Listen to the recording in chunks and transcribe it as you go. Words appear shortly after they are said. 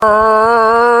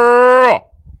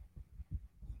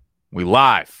We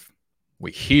live.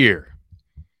 We here.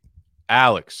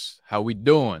 Alex, how we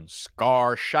doing?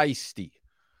 Scar Shiesty.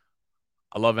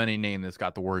 I love any name that's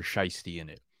got the word Shiesty in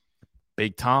it.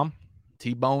 Big Tom,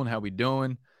 T-Bone, how we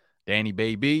doing? Danny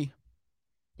Baby,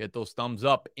 get those thumbs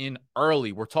up in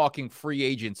early. We're talking free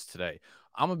agents today.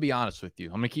 I'm going to be honest with you.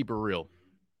 I'm going to keep it real.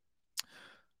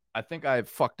 I think I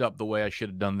fucked up the way I should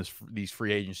have done these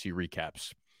free agency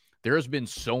recaps. There has been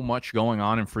so much going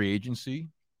on in free agency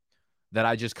that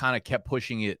I just kind of kept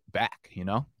pushing it back, you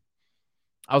know?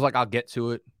 I was like, I'll get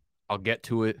to it.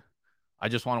 I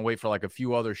just want to wait for like a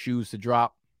few other shoes to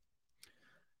drop.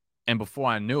 And before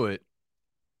I knew it,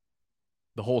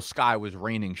 the whole sky was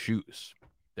raining shoes.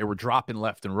 They were dropping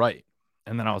left and right.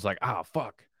 And then I was like,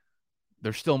 fuck.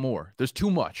 There's still more. There's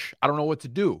too much. I don't know what to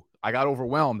do. I got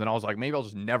overwhelmed and I was like, maybe I'll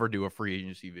just never do a free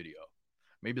agency video.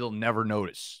 Maybe they'll never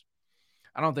notice.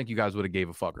 I don't think you guys would have gave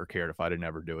a fuck or cared if I didn't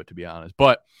ever do it, to be honest.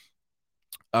 But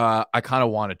I kind of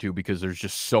wanted to because there's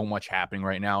just so much happening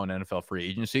right now in NFL free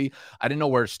agency. I didn't know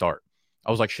where to start.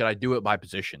 I was like, should I do it by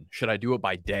position? Should I do it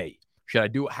by day?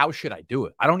 How should I do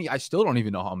it? I still don't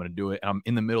even know how I'm going to do it. And I'm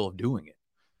in the middle of doing it.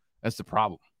 That's the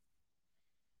problem.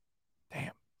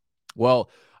 Damn. Well,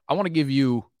 I want to give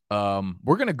you,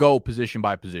 we're going to go position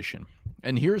by position.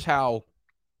 And here's how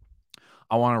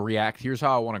I want to react. Here's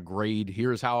how I want to grade.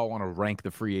 Here's how I want to rank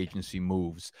the free agency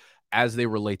moves as they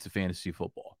relate to fantasy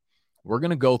football. We're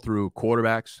going to go through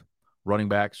quarterbacks, running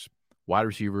backs, wide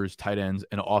receivers, tight ends,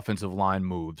 and offensive line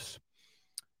moves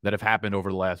that have happened over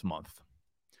the last month.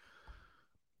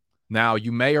 Now,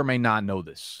 you may or may not know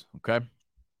this, okay?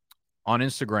 On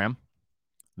Instagram,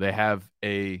 they have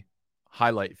a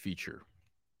highlight feature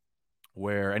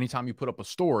where anytime you put up a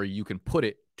story, you can put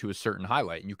it to a certain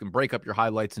highlight, and you can break up your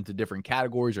highlights into different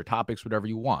categories or topics, whatever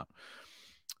you want.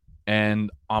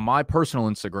 And on my personal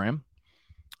Instagram,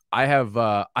 I have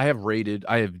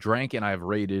drank and I have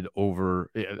rated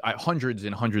over hundreds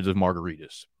and hundreds of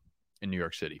margaritas in New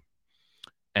York City.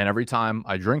 And every time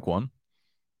I drink one,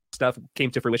 stuff came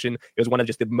to fruition. It was one of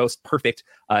just the most perfect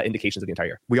indications of the entire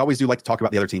year. We always do like to talk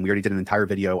about the other team. We already did an entire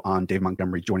video on Dave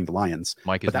Montgomery joining the Lions.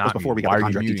 Mike, but that was before we got the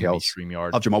contract details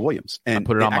of Jamal Williams. And I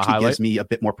put it on actually my highlight, gives me a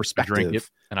bit more perspective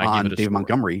on Dave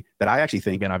Montgomery that I actually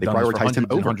think Again, they prioritized him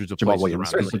over Jamal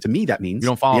Williams. So to me, that means you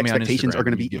don't follow the me on expectations Instagram, are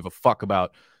going to be. You give a fuck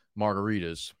about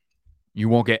margaritas, you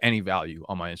won't get any value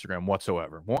on my Instagram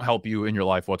whatsoever. Won't help you in your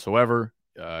life whatsoever.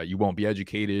 You won't be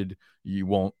educated. You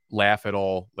won't laugh at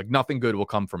all. Like nothing good will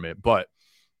come from it. But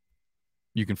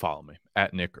you can follow me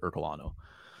at Nick Ercolano.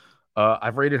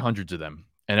 I've rated hundreds of them,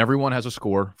 and everyone has a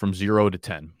score from 0 to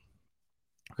 10.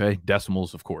 Okay,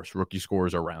 decimals, of course. Rookie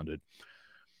scores are rounded.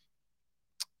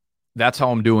 That's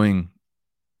how I'm doing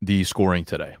the scoring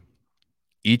today.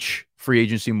 Each free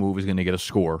agency move is going to get a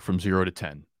score from 0 to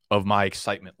 10 of my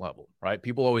excitement level, right?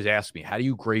 People always ask me, how do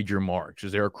you grade your marks?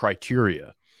 Is there a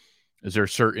criteria? Is there a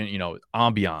certain,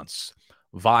 ambiance,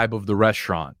 vibe of the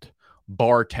restaurant,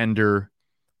 bartender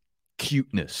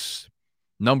cuteness,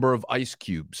 number of ice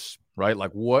cubes, right?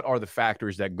 Like what are the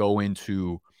factors that go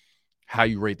into how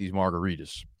you rate these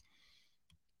margaritas?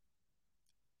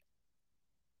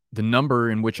 The number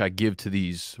in which I give to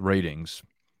these ratings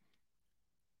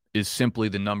is simply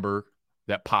the number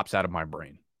that pops out of my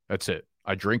brain. That's it.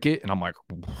 I drink it and I'm like,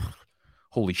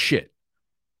 holy shit,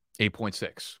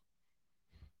 8.6.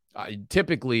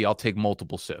 Typically, I'll take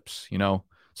multiple sips,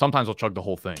 Sometimes I'll chug the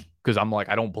whole thing because I'm like,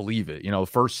 I don't believe it. The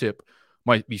first sip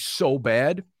might be so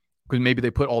bad because maybe they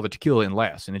put all the tequila in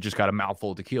last and it just got a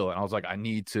mouthful of tequila. And I was like, I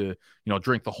need to,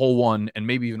 drink the whole one and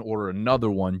maybe even order another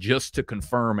one just to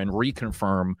confirm and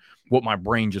reconfirm what my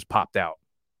brain just popped out.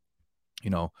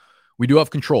 We do have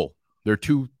control. There are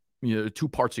two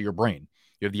parts of your brain.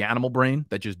 You have the animal brain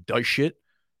that just does shit,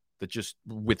 that just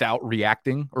without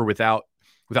reacting or without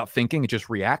thinking, it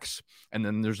just reacts. And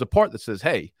then there's the part that says,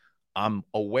 hey, I'm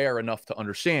aware enough to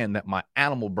understand that my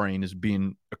animal brain is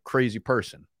being a crazy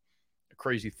person, a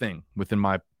crazy thing within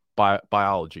my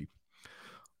biology.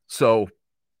 So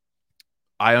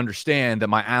I understand that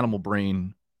my animal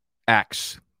brain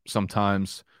acts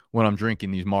sometimes when I'm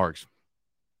drinking these margs.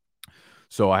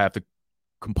 So I have to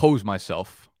compose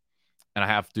myself and I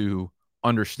have to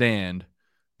understand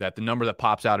that the number that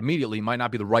pops out immediately might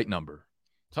not be the right number.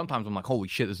 Sometimes I'm like, holy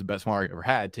shit, this is the best marg I've ever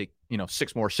had. Take,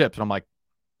 6 more sips. And I'm like,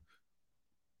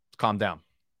 calm down.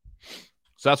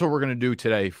 So that's what we're going to do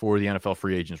today for the NFL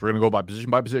free agents. We're going to go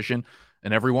by position,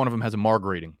 and every one of them has a marg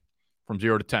rating from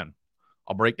 0 to 10.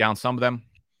 I'll break down some of them.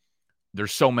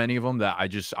 There's so many of them that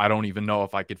I don't even know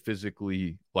if I could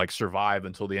physically survive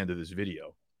until the end of this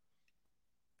video.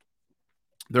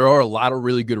 There are a lot of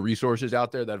really good resources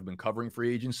out there that have been covering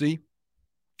free agency.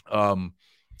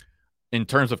 in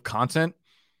terms of content,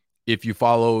 if you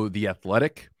follow The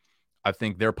Athletic, I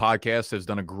think their podcast has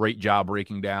done a great job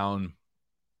breaking down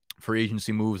free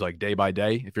agency moves like day by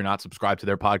day. If you're not subscribed to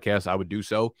their podcast, I would do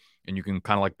so. And you can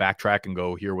kind of like backtrack and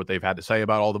go hear what they've had to say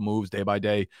about all the moves day by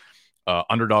day.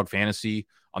 Underdog Fantasy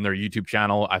on their YouTube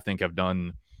channel, I think have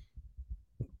done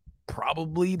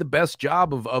probably the best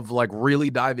job of like really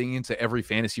diving into every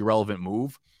fantasy relevant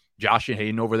move. Josh and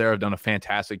Hayden over there have done a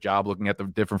fantastic job looking at the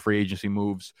different free agency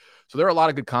moves. So there are a lot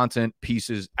of good content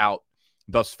pieces out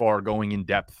thus far going in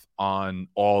depth on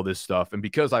all this stuff. And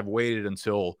because I've waited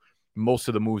until most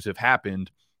of the moves have happened,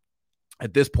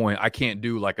 at this point, I can't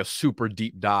do like a super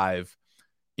deep dive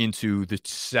into the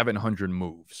 700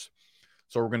 moves.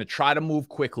 So we're going to try to move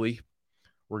quickly.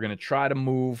 We're going to try to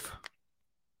move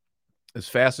as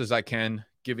fast as I can,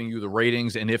 giving you the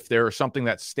ratings. And if there's something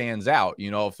that stands out, you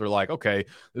know, if they're like, okay,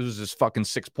 this is this fucking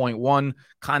 6.1,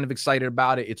 kind of excited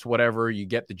about it, it's whatever, you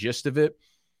get the gist of it,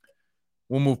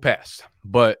 we'll move past.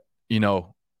 But, you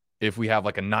know, if we have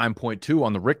like a 9.2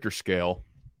 on the Richter scale,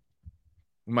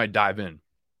 we might dive in.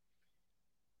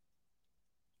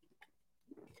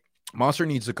 Monster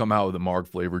needs to come out with a Marg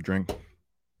flavored drink.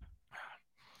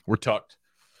 We're tucked.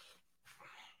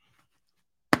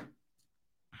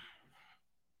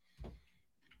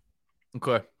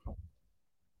 Okay.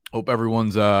 Hope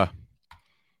everyone's having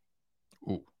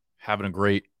a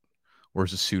great.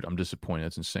 Where's the suit? I'm disappointed.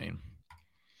 That's insane.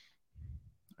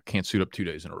 I can't suit up 2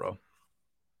 days in a row.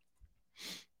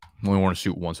 I only worn a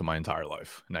suit once in my entire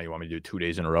life. Now you want me to do 2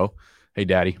 days in a row? Hey,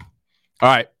 Daddy. All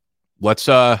right. Let's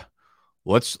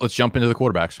jump into the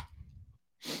quarterbacks.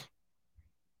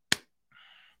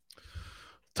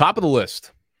 Top of the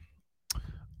list.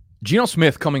 Geno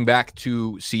Smith coming back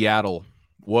to Seattle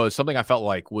was something I felt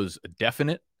like was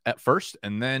definite at first,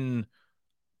 and then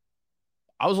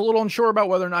I was a little unsure about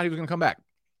whether or not he was going to come back.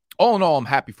 All in all, I'm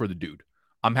happy for the dude.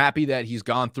 I'm happy that he's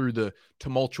gone through the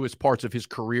tumultuous parts of his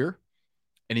career,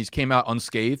 and he's came out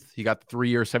unscathed. He got the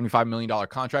 3-year, $75 million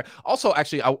contract. Also,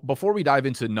 actually, before we dive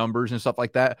into numbers and stuff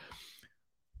like that,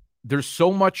 there's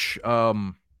so much, I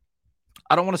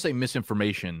don't want to say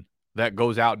misinformation that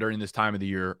goes out during this time of the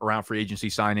year around free agency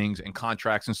signings and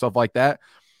contracts and stuff like that.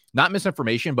 Not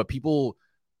misinformation, but people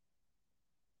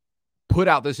put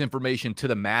out this information to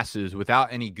the masses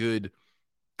without any good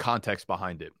context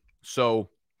behind it. So,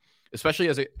 especially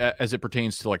as it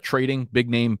pertains to like trading big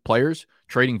name players,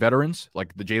 trading veterans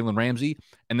like the Jalen Ramsey,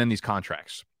 and then these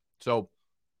contracts. So,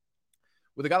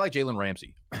 with a guy like Jalen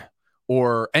Ramsey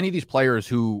or any of these players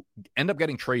who end up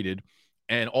getting traded,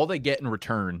 and all they get in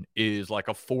return is like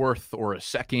a 4th or a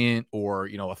 2nd or,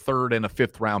 you know, a 3rd and a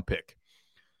 5th round pick.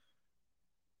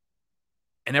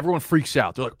 And everyone freaks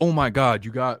out. They're like, oh my God,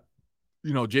 you got,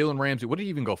 you know, Jalen Ramsey. What did he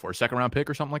even go for? A 2nd round pick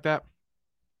or something like that?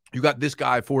 You got this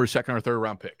guy for a 2nd or 3rd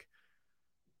round pick.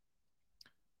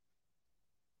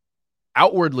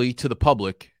 Outwardly to the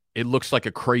public, it looks like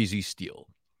a crazy steal.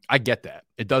 I get that.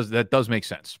 That does make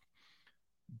sense.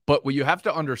 But what you have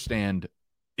to understand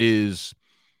is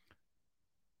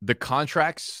the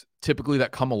contracts typically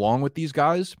that come along with these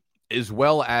guys, as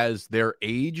well as their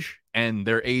age and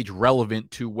their age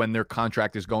relevant to when their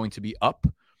contract is going to be up,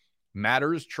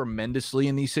 matters tremendously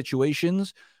in these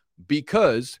situations,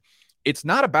 because it's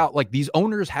not about like these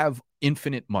owners have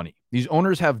infinite money. These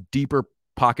owners have deeper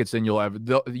pockets than you'll ever.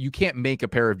 You can't make a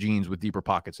pair of jeans with deeper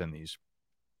pockets than these.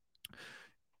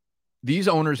 These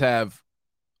owners have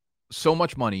so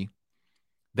much money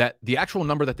that the actual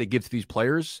number that they give to these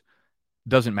players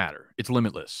doesn't matter. It's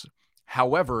limitless.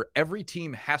 However, every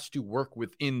team has to work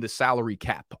within the salary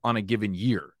cap on a given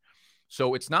year.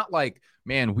 So it's not like,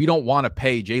 man, we don't want to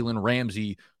pay Jalen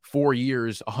Ramsey 4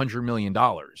 years, $100 million.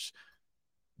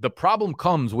 The problem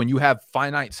comes when you have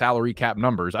finite salary cap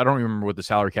numbers. I don't remember what the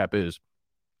salary cap is.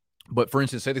 But for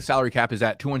instance, say the salary cap is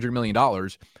at $200 million.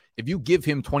 If you give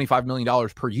him $25 million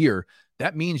per year,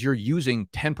 that means you're using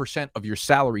 10% of your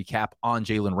salary cap on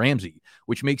Jalen Ramsey,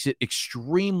 which makes it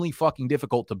extremely fucking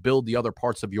difficult to build the other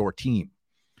parts of your team.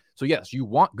 So yes, you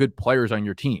want good players on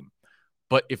your team.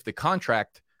 But if the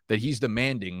contract that he's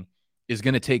demanding is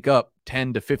going to take up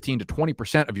 10 to 15 to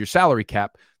 20% of your salary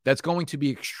cap, that's going to be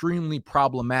extremely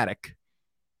problematic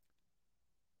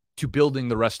to building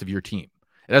the rest of your team.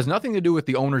 It has nothing to do with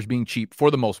the owners being cheap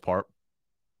for the most part.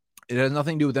 It has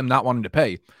nothing to do with them not wanting to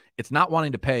pay. It's not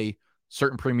wanting to pay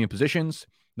certain premium positions,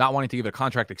 not wanting to give a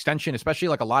contract extension, especially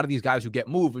like a lot of these guys who get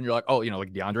moved and you're like, oh, you know,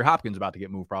 like DeAndre Hopkins about to get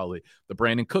moved probably, the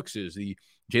Brandon Cookses, the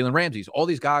Jalen Ramseys, all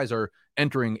these guys are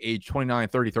entering age 29,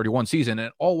 30, 31 season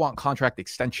and all want contract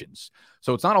extensions.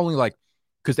 So it's not only like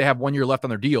because they have 1 year left on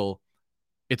their deal,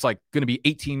 it's like going to be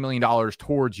 $18 million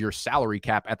towards your salary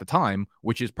cap at the time,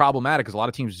 which is problematic because a lot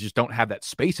of teams just don't have that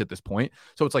space at this point.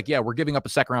 So it's like, yeah, we're giving up a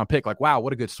second round pick. Like, wow,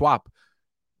 what a good swap.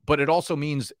 But it also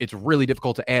means it's really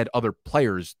difficult to add other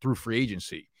players through free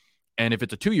agency. And if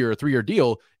it's a 2-year or 3-year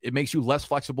deal, it makes you less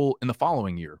flexible in the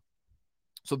following year.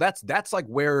 So that's like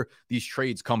where these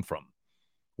trades come from,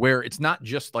 where it's not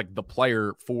just like the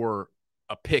player for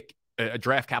a pick, a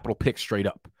draft capital pick straight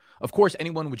up. Of course,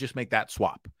 anyone would just make that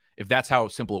swap if that's how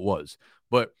simple it was.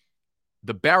 But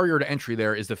the barrier to entry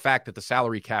there is the fact that the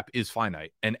salary cap is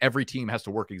finite and every team has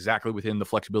to work exactly within the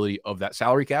flexibility of that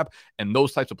salary cap. And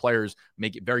those types of players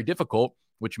make it very difficult,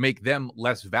 which make them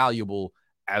less valuable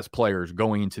as players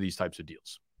going into these types of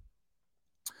deals.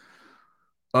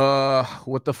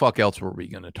 What the fuck else were we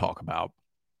going to talk about?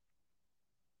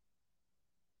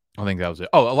 I think that was it.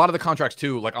 Oh, a lot of the contracts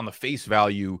too, like on the face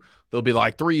value, they'll be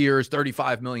like 3 years,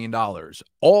 $35 million.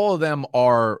 All of them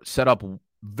are set up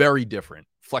very different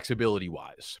flexibility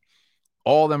wise.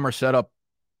 All of them are set up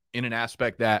in an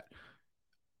aspect that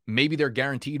maybe their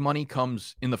guaranteed money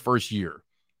comes in the first year,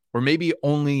 or maybe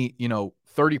only,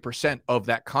 30% of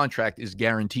that contract is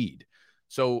guaranteed.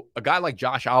 So a guy like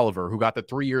Josh Oliver, who got the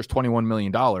 3 years, $21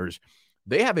 million,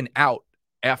 they have an out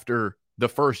after the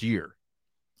first year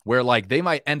where like they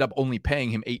might end up only paying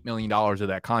him $8 million of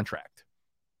that contract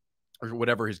or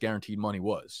whatever his guaranteed money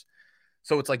was.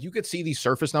 So it's like you could see these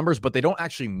surface numbers, but they don't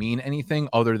actually mean anything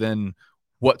other than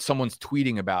what someone's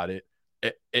tweeting about it.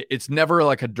 It's never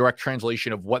like a direct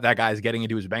translation of what that guy is getting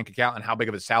into his bank account and how big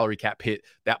of a salary cap hit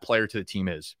that player to the team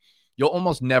is. You'll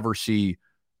almost never see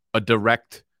a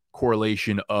direct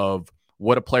correlation of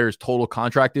what a player's total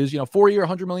contract is. 4-year,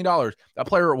 $100 million. That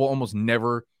player will almost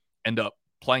never end up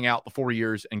playing out the 4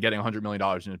 years and getting $100 million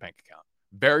in his bank account.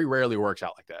 Very rarely works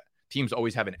out like that. Teams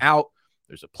always have an out.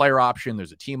 There's a player option.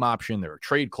 There's a team option. There are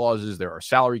trade clauses. There are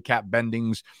salary cap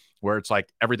bendings where it's like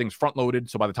everything's front loaded.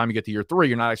 So by the time you get to year 3,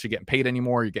 you're not actually getting paid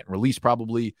anymore. You're getting released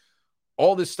probably.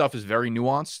 All this stuff is very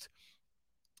nuanced.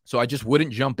 So I just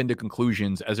wouldn't jump into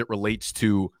conclusions as it relates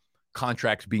to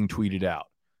contracts being tweeted out,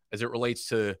 as it relates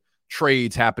to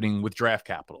trades happening with draft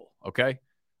capital. Okay.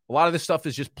 A lot of this stuff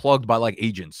is just plugged by like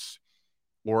agents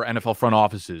or NFL front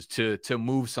offices to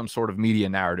move some sort of media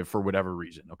narrative for whatever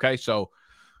reason. Okay. So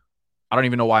I don't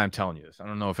even know why I'm telling you this. I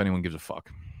don't know if anyone gives a fuck.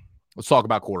 Let's talk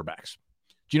about quarterbacks.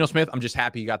 Geno Smith, I'm just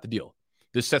happy he got the deal.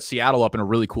 This sets Seattle up in a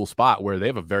really cool spot where they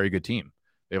have a very good team.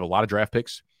 They have a lot of draft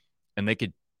picks, and they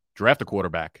could draft a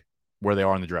quarterback where they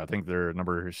are in the draft. I think they're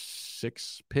number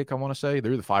 6 pick, I want to say.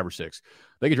 They're the 5 or 6.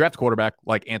 They could draft a quarterback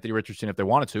like Anthony Richardson if they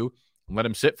wanted to and let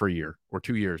him sit for a year or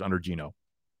 2 years under Geno.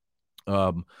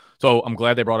 So I'm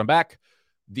glad they brought him back.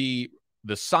 The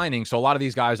signing, so a lot of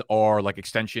these guys are like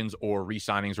extensions or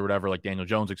re-signings or whatever, like Daniel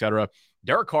Jones, etc.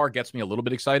 Derek Carr gets me a little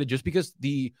bit excited just because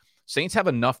the Saints have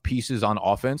enough pieces on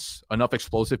offense, enough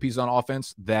explosive pieces on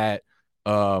offense that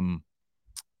that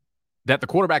the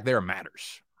quarterback there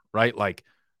matters, right? Like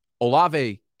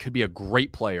Olave could be a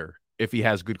great player if he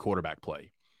has good quarterback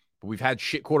play. But we've had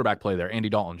shit quarterback play there, Andy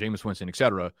Dalton, Jameis Winston,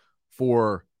 etc.,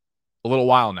 for a little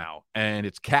while now. And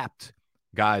it's capped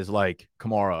guys like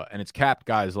Kamara, and it's capped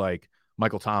guys like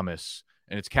Michael Thomas,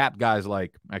 and it's capped guys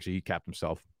like, actually he capped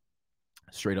himself,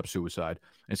 straight up suicide.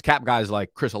 And it's capped guys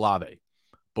like Chris Olave.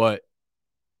 But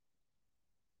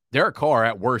Derek Carr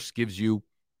at worst gives you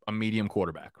a medium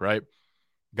quarterback, right?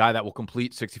 Guy that will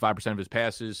complete 65% of his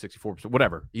passes, 64%,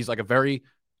 whatever. He's like a very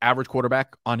average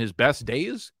quarterback. On his best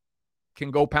days,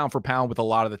 can go pound for pound with a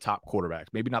lot of the top quarterbacks.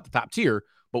 Maybe not the top tier,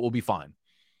 but will be fine.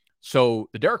 So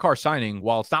the Derek Carr signing,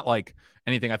 while it's not like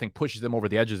anything I think pushes them over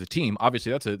the edge as a team,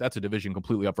 obviously that's a division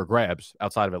completely up for grabs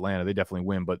outside of Atlanta. They definitely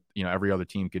win, but every other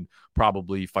team could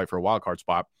probably fight for a wild card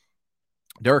spot.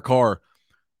 Derek Carr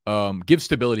gives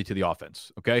stability to the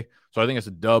offense. Okay. So I think it's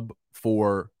a dub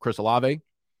for Chris Olave.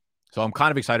 So I'm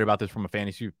kind of excited about this from a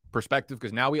fantasy perspective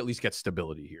because now we at least get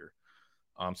stability here.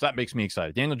 So that makes me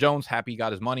excited. Daniel Jones, happy he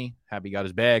got his money, happy he got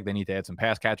his bag. They need to add some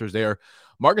pass catchers there.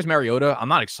 Marcus Mariota, I'm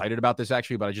not excited about this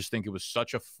actually, but I just think it was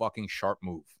such a fucking sharp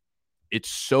move. It's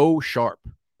so sharp.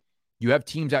 You have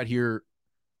teams out here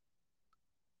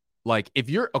like if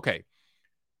you're okay.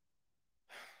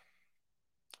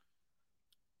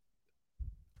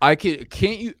 I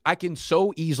can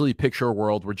so easily picture a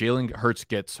world where Jalen Hurts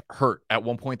gets hurt at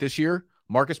one point this year.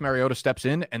 Marcus Mariota steps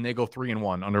in and they go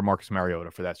 3-1 under Marcus Mariota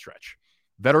for that stretch.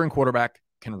 Veteran quarterback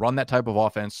can run that type of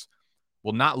offense,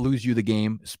 will not lose you the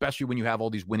game, especially when you have all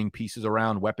these winning pieces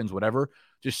around, weapons, whatever.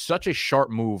 Just such a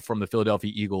sharp move from the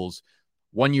Philadelphia Eagles.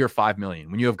 1 year, $5 million.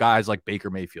 When you have guys like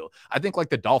Baker Mayfield, I think like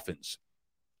the Dolphins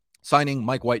signing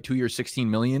Mike White 2 years, $16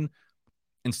 million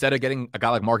instead of getting a guy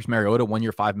like Marcus Mariota 1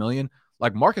 year, $5 million.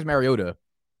 Like Marcus Mariota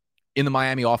in the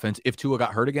Miami offense, if Tua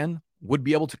got hurt again, would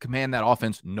be able to command that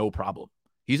offense no problem.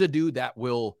 He's a dude that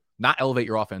will not elevate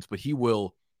your offense, but he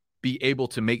will be able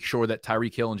to make sure that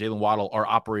Tyreek Hill and Jalen Waddle are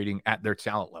operating at their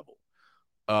talent level.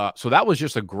 So that was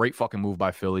just a great fucking move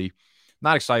by Philly.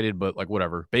 Not excited, but like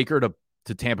whatever. Baker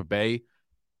to Tampa Bay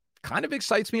kind of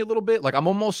excites me a little bit. Like I'm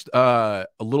almost a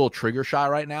little trigger shy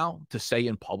right now to say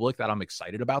in public that I'm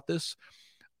excited about this.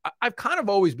 I've kind of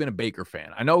always been a Baker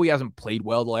fan. I know he hasn't played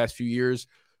well the last few years,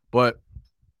 but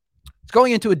it's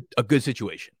going into a good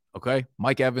situation, okay?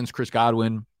 Mike Evans, Chris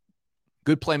Godwin,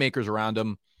 good playmakers around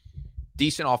him,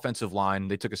 decent offensive line.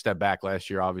 They took a step back last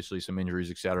year, obviously, some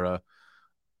injuries, etc.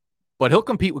 But he'll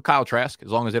compete with Kyle Trask as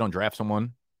long as they don't draft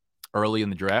someone early in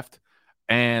the draft.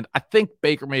 And I think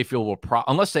Baker Mayfield will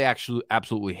unless they actually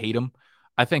absolutely hate him,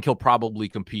 I think he'll probably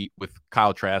compete with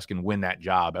Kyle Trask and win that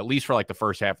job, at least for like the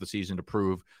first half of the season, to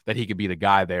prove that he could be the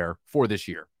guy there for this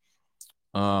year.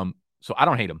 So I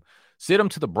don't hate him. Sit him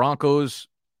to the Broncos.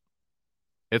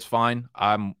 It's fine.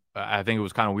 I think it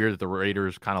was kind of weird that the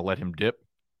Raiders kind of let him dip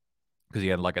because he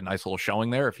had like a nice little showing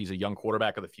there. If he's a young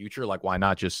quarterback of the future, like why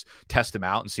not just test him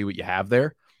out and see what you have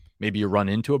there? Maybe you run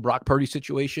into a Brock Purdy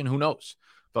situation. Who knows?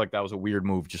 I feel like that was a weird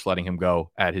move, just letting him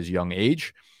go at his young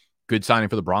age. Good signing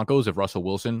for the Broncos if Russell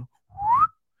Wilson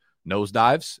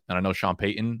nosedives. And I know Sean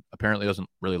Payton apparently doesn't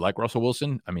really like Russell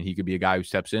Wilson. I mean, he could be a guy who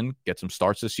steps in, gets some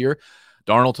starts this year.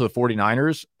 Darnold to the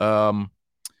 49ers.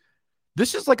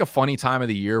 This is like a funny time of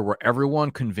the year where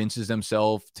everyone convinces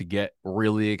themselves to get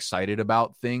really excited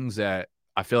about things that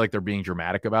I feel like they're being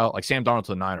dramatic about. Like Sam Darnold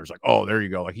to the Niners, like, oh, there you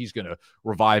go. Like he's going to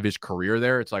revive his career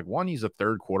there. It's like, one, he's a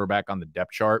third quarterback on the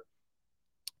depth chart.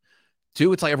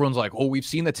 Two, it's like everyone's like, oh, we've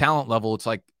seen the talent level. It's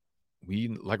like, we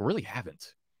like really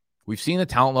haven't. We've seen the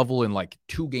talent level in like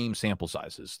 2-game sample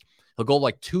sizes. He'll go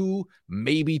like 2,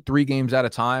 maybe 3 games at a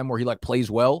time where he like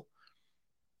plays well.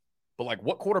 But like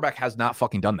what quarterback has not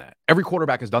fucking done that? Every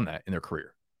quarterback has done that in their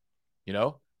career. You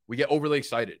know, we get overly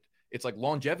excited. It's like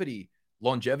longevity,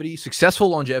 successful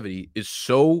longevity is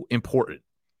so important.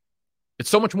 It's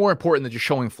so much more important than just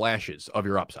showing flashes of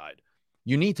your upside.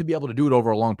 You need to be able to do it over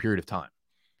a long period of time.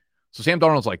 So Sam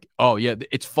Darnold's like, oh yeah,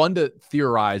 it's fun to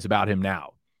theorize about him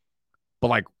now. But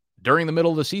like during the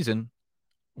middle of the season,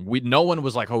 no one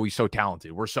was like, oh, he's so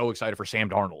talented. We're so excited for Sam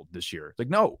Darnold this year. It's like,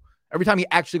 no, every time he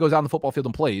actually goes out on the football field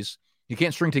and plays, he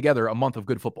can't string together a month of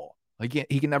good football. Like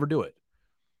he can never do it.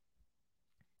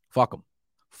 Fuck him.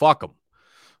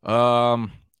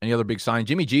 Any other big sign?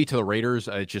 Jimmy G to the Raiders.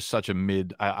 It's just such a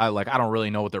mid. I don't really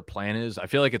know what their plan is. I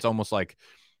feel like it's almost like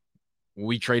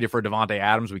we traded for Devontae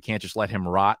Adams. We can't just let him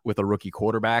rot with a rookie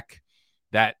quarterback.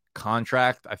 That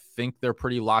contract, I think they're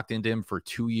pretty locked into him for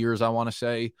 2 years, I want to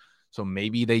say. So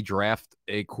maybe they draft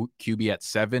a QB at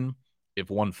 7. If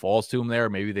one falls to him there,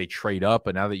 maybe they trade up.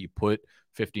 But now that you put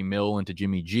 $50 million into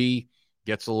Jimmy G,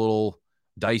 gets a little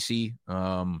dicey.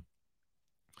 So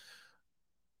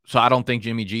I don't think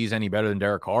Jimmy G is any better than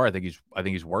Derek Carr. I think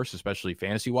he's worse, especially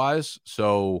fantasy wise.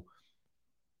 So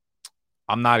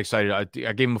I'm not excited. I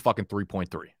gave him a fucking 3.3.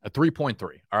 A 3.3.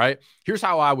 All right. Here's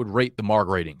how I would rate the Marg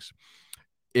ratings.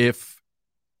 If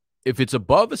it's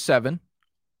above a 7,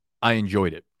 I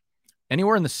enjoyed it.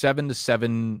 Anywhere in the 7 to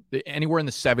 7, anywhere in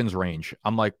the 7s range,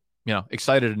 I'm like,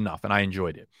 excited enough, and I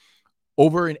enjoyed it.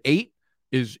 Over an 8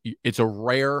 it's a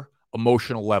rare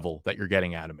emotional level that you're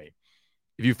getting out of me.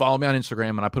 If you follow me on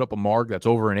Instagram and I put up a Marg that's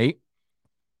over an 8,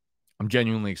 I'm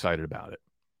genuinely excited about it.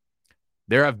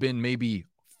 There have been maybe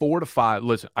 4 to 5.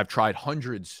 Listen, I've tried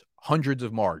hundreds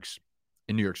of Margs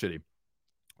in New York City.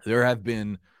 There have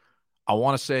been, I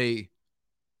want to say,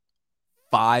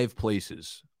 5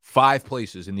 places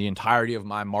in the entirety of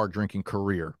my Marg drinking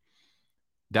career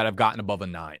that have gotten above a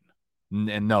 9.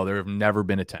 And no, there have never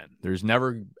been a 10. There's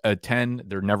never a 10.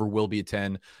 There never will be a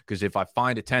 10. Because if I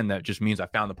find a 10, that just means I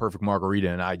found the perfect margarita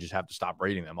and I just have to stop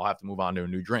rating them. I'll have to move on to a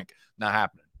new drink. Not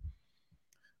happening.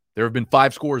 There have been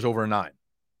 5 scores over a 9.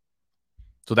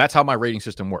 So that's how my rating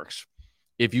system works.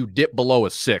 If you dip below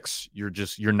a 6,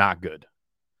 you're not good.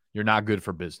 You're not good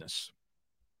for business.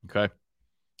 Okay?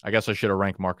 I guess I should have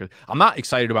ranked Marcus. I'm not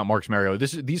excited about Marcus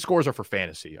Mariota. These scores are for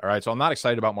fantasy, all right? So I'm not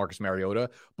excited about Marcus Mariota,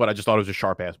 but I just thought it was a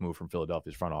sharp-ass move from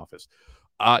Philadelphia's front office.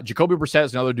 Jacoby Brissett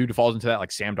is another dude who falls into that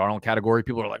like Sam Darnold category.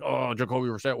 People are like, oh, Jacoby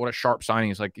Brissett, what a sharp signing.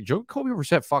 It's like, Jacoby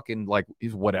Brissett fucking like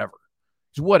is whatever.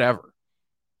 He's whatever.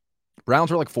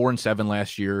 Browns were like 4-7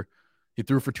 last year. He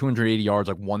threw for 280 yards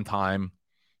like one time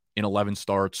in 11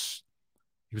 starts.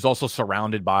 He was also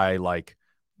surrounded by like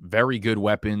very good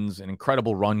weapons, an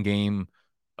incredible run game,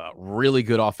 really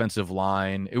good offensive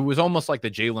line. It was almost like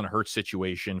the Jalen Hurts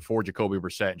situation for Jacoby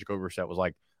Brissett. And Jacoby Brissett was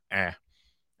like, And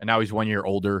now he's 1 year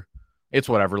older. It's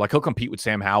whatever. Like he'll compete with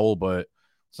Sam Howell, but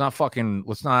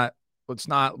let's not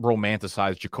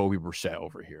romanticize Jacoby Brissett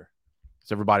over here.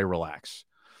 Let's everybody relax.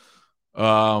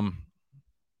 What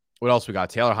else we got?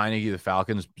 Taylor Heineke, the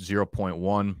Falcons,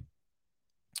 0.1.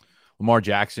 Lamar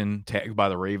Jackson, tagged by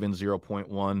the Ravens,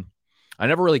 0.1. I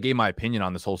never really gave my opinion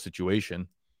on this whole situation.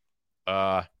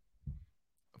 Thought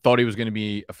he was going to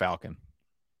be a Falcon.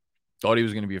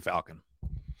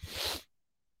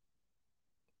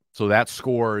 So that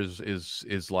score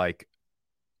is like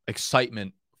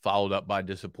excitement followed up by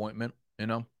disappointment, you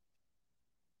know?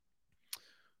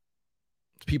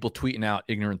 It's people tweeting out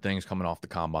ignorant things coming off the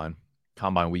combine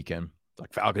weekend.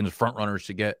 Like Falcons front runners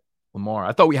to get Lamar.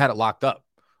 I thought we had it locked up.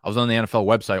 I was on the NFL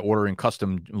website ordering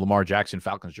custom Lamar Jackson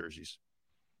Falcons jerseys.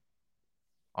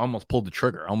 I almost pulled the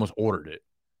trigger. I almost ordered it.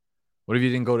 What if you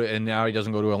didn't go to, and now he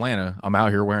doesn't go to Atlanta? I'm out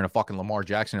here wearing a fucking Lamar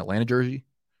Jackson Atlanta jersey.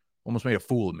 Almost made a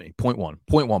fool of me. Point one,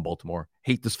 Baltimore.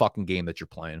 Hate this fucking game that you're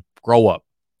playing. Grow up.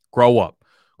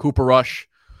 Cooper Rush.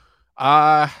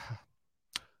 I'm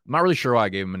not really sure why I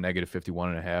gave him a negative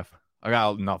 51.5. I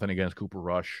got nothing against Cooper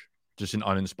Rush. Just an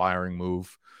uninspiring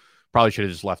move. Probably should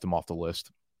have just left him off the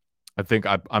list. I think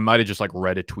I might have just like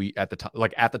read a tweet at the time.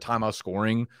 Like at the time I was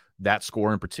scoring that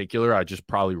score in particular, I just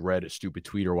probably read a stupid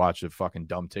tweet or watched a fucking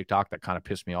dumb TikTok that kind of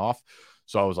pissed me off.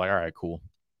 So I was like, all right, cool.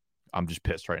 I'm just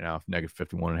pissed right now. Negative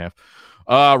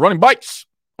 51.5. Running bikes.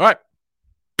 All right.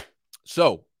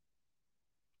 So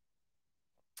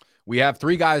we have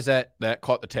three guys that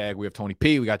caught the tag. We have Tony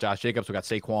P. We got Josh Jacobs. We got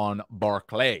Saquon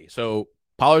Barkley. So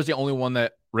Pollard's the only one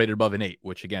that rated above an 8,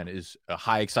 which again is a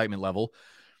high excitement level.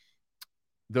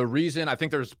 The reason I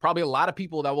think there's probably a lot of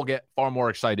people that will get far more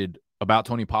excited about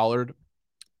Tony Pollard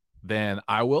than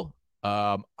I will.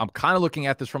 I'm kind of looking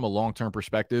at this from a long-term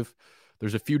perspective.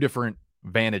 There's a few different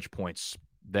vantage points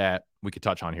that we could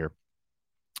touch on here.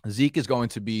 Zeke is going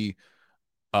to be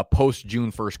a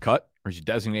post-June 1st cut, or he's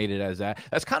designated as that.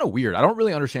 That's kind of weird. I don't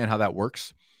really understand how that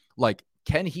works. Like,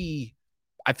 I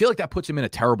feel like that puts him in a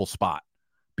terrible spot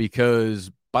because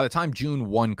by the time June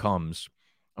 1 comes,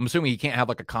 I'm assuming he can't have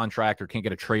like a contract or can't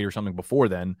get a trade or something before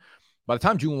then. By the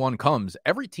time June 1 comes,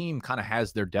 every team kind of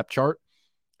has their depth chart.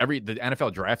 The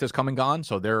NFL draft has come and gone,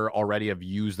 so they're already have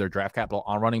used their draft capital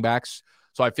on running backs.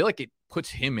 So I feel like it puts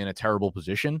him in a terrible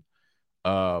position.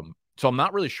 So I'm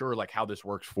not really sure like how this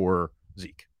works for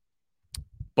Zeke.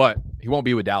 But he won't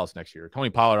be with Dallas next year. Tony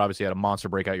Pollard obviously had a monster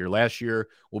breakout year last year.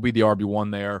 Will be the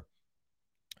RB1 there.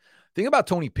 The thing about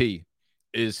Tony P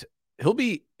is he'll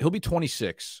be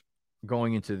 26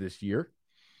 going into this year,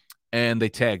 and they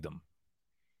tagged him.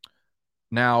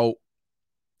 Now,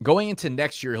 going into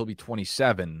next year, he'll be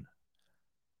 27.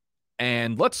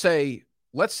 And let's say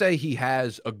he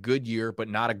has a good year, but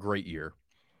not a great year.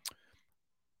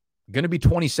 Going to be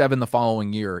 27 the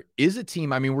following year. Is a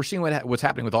team, I mean, we're seeing what's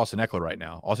happening with Austin Eckler right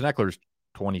now. Austin Eckler's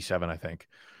 27, I think.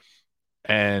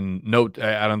 And note,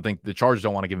 I don't think the Chargers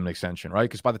don't want to give him an extension, right?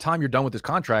 Because by the time you're done with this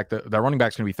contract, the running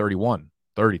back's going to be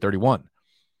 31.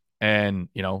 And,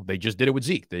 you know, they just did it with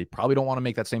Zeke. They probably don't want to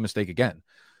make that same mistake again.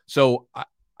 So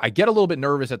I get a little bit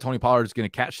nervous that Tony Pollard is going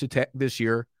to catch the tech this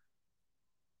year,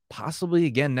 possibly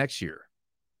again next year.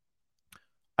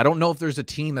 I don't know if there's a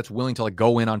team that's willing to like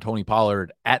go in on Tony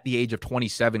Pollard at the age of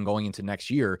 27 going into next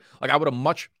year. Like I would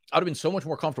have been so much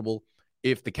more comfortable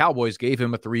if the Cowboys gave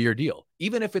him a 3-year deal,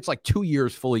 even if it's like 2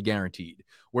 years fully guaranteed,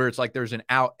 where it's like there's an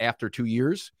out after 2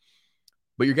 years,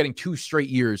 but you're getting 2 straight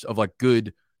years of like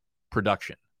good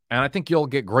production. And I think you'll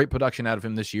get great production out of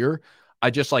him this year.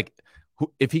 I just like,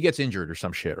 if he gets injured or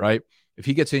some shit, right? If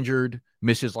he gets injured,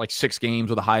 misses like 6 games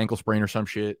with a high ankle sprain or some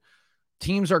shit,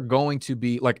 teams are going to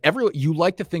be like you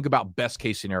like to think about best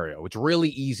case scenario. It's really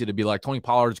easy to be like Tony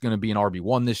Pollard's going to be an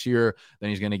RB1 this year.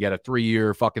 Then he's going to get a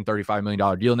 3-year fucking $35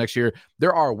 million deal next year.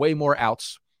 There are way more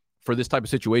outs for this type of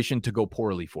situation to go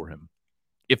poorly for him.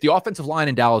 If the offensive line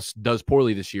in Dallas does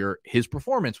poorly this year, his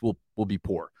performance will be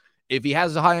poor. If he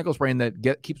has a high ankle sprain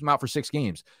that keeps him out for 6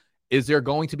 games, is there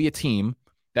going to be a team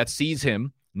that sees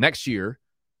him next year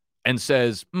and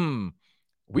says,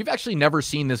 we've actually never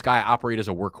seen this guy operate as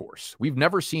a workhorse. We've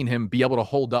never seen him be able to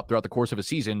hold up throughout the course of a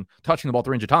season, touching the ball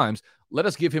 300 times. Let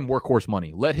us give him workhorse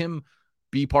money. Let him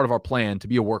be part of our plan to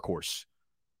be a workhorse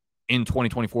in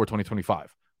 2024,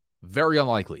 2025. Very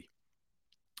unlikely.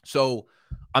 So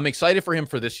I'm excited for him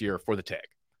for this year for the tag.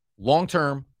 Long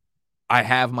term, I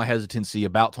have my hesitancy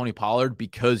about Tony Pollard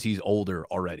because he's older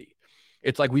already.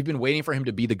 It's like we've been waiting for him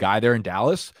to be the guy there in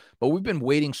Dallas, but we've been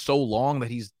waiting so long that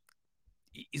he's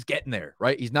getting there,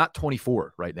 right? He's not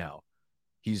 24 right now.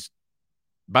 He's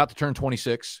about to turn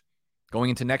 26.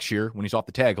 Going into next year, when he's off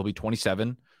the tag, he'll be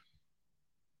 27.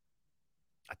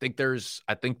 I think there's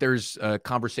a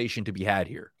conversation to be had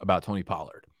here about Tony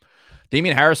Pollard.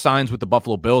 Damian Harris signs with the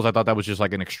Buffalo Bills. I thought that was just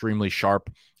like an extremely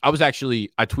sharp. I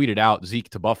tweeted out Zeke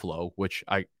to Buffalo, which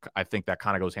I think that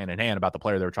kind of goes hand in hand about the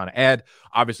player they were trying to add.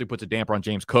 Obviously puts a damper on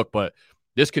James Cook, but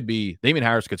this could be Damian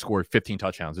Harris could score 15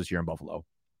 touchdowns this year in Buffalo.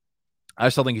 I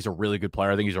still think he's a really good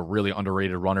player. I think he's a really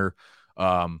underrated runner.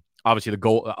 Obviously,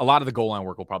 a lot of the goal line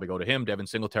work will probably go to him. Devin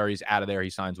Singletary's out of there. He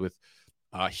signs with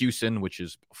Houston, which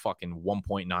is fucking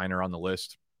 1.9er on the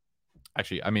list.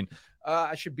 Actually, I mean,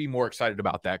 I should be more excited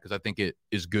about that because I think it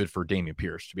is good for Dameon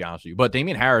Pierce, to be honest with you. But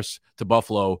Damian Harris to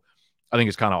Buffalo, I think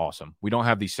is kind of awesome. We don't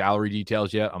have these salary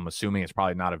details yet. I'm assuming it's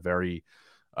probably not a very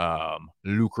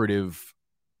lucrative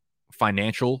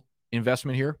financial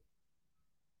investment here.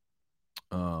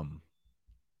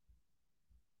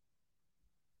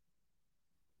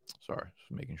 Sorry,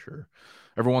 just making sure.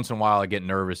 Every once in a while, I get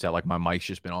nervous that like my mic's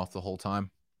just been off the whole time,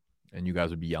 and you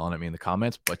guys would be yelling at me in the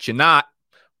comments, but you're not.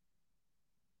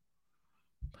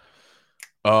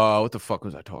 What the fuck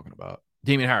was I talking about?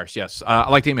 Damian Harris, yes. I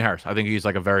like Damian Harris. I think he's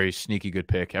like a very sneaky good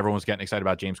pick. Everyone's getting excited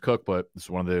about James Cook, but this is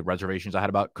one of the reservations I had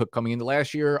about Cook coming into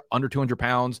last year. Under 200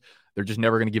 pounds, they're just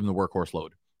never going to give him the workhorse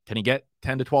load. Can he get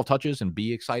 10 to 12 touches and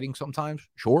be exciting sometimes?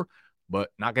 Sure, but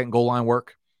not getting goal line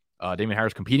work. Damian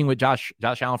Harris competing with Josh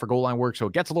Allen for goal line work, so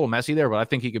it gets a little messy there, but I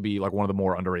think he could be like one of the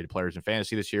more underrated players in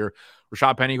fantasy this year.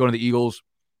 Rashad Penny going to the Eagles.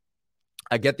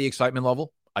 I get the excitement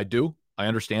level. I do. I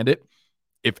understand it.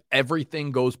 If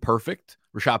everything goes perfect,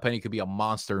 Rashad Penny could be a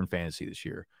monster in fantasy this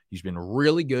year. He's been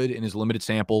really good in his limited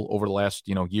sample over the last,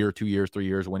 year, 2 years, 3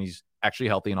 years when he's actually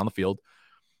healthy and on the field.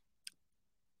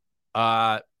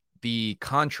 The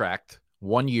contract,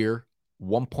 1 year,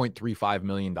 $1.35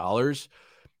 million.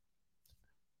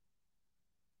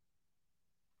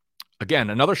 Again,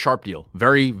 another sharp deal.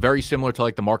 Very, very similar to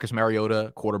like the Marcus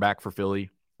Mariota quarterback for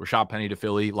Philly, Rashad Penny to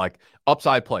Philly, like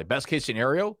upside play. Best case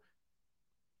scenario,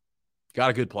 got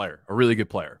a good player, a really good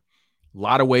player. A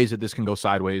lot of ways that this can go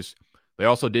sideways. They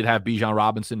also did have Bijan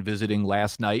Robinson visiting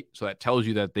last night, so that tells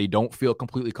you that they don't feel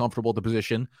completely comfortable at the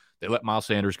position. They let Miles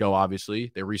Sanders go,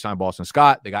 obviously. They re-signed Boston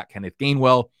Scott. They got Kenneth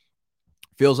Gainwell.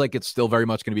 Feels like it's still very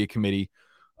much going to be a committee.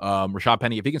 Rashad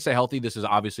Penny, if he can stay healthy, this is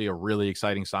obviously a really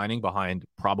exciting signing behind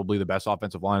probably the best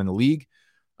offensive line in the league.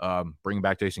 Bringing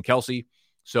back Jason Kelce.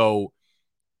 So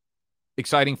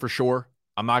exciting for sure.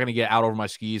 I'm not going to get out over my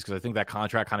skis because I think that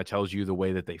contract kind of tells you the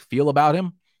way that they feel about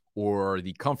him or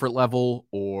the comfort level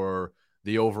or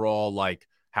the overall, like,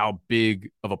 how big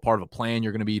of a part of a plan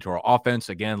you're going to be to our offense.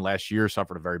 Again, last year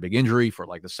suffered a very big injury for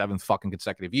like the 7th fucking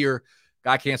consecutive year.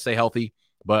 Guy can't stay healthy,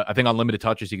 but I think on limited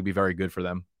touches, he could be very good for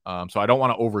them. So I don't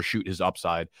want to overshoot his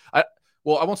upside. I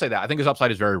won't say that. I think his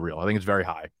upside is very real. I think it's very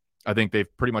high. I think they've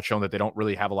pretty much shown that they don't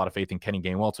really have a lot of faith in Kenny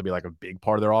Gainwell to be like a big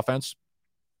part of their offense.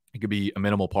 He could be a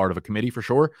minimal part of a committee for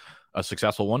sure, a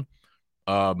successful one.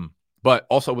 But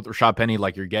also with Rashad Penny,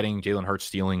 like you're getting Jalen Hurts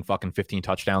stealing fucking 15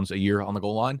 touchdowns a year on the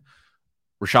goal line.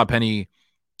 Rashad Penny,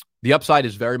 the upside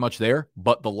is very much there,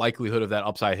 but the likelihood of that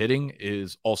upside hitting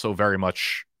is also very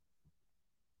much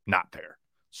not there.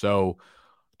 So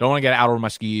don't want to get out over my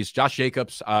skis. Josh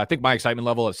Jacobs, I think my excitement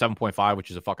level at 7.5, which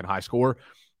is a fucking high score,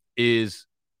 is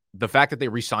the fact that they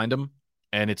re-signed him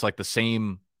and it's like the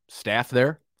same staff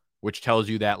there, which tells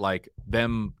you that like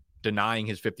them denying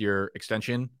his 5th-year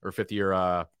extension or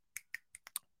 5th-year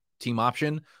team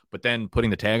option, but then putting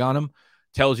the tag on him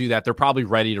tells you that they're probably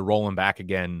ready to roll him back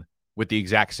again with the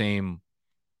exact same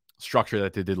structure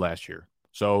that they did last year.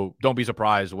 So don't be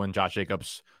surprised when Josh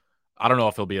Jacobs, I don't know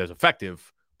if he'll be as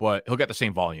effective, but he'll get the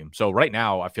same volume. So right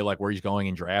now, I feel like where he's going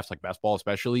in drafts, like best ball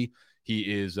especially,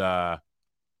 he's a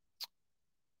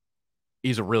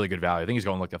really good value. I think he's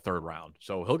going like the 3rd round.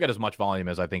 So he'll get as much volume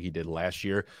as I think he did last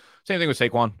year. Same thing with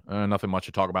Saquon. Nothing much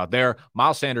to talk about there.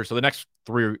 Miles Sanders. So the next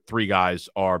three guys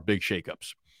are big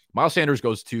shakeups. Miles Sanders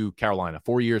goes to Carolina,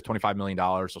 4 years, $25 million.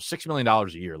 So $6 million a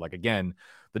year. Like, again,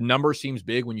 the number seems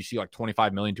big when you see like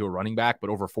 $25 million to a running back, but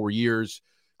over 4 years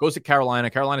goes to Carolina.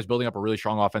 Carolina's building up a really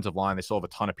strong offensive line. They still have a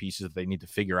ton of pieces that they need to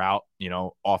figure out,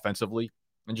 offensively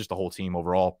and just the whole team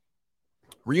overall.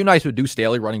 Reunites with Deuce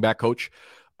Staley, running back coach,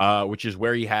 which is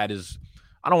where he had his,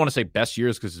 I don't want to say best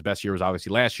years because his best year was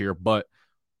obviously last year, but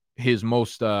his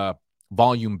most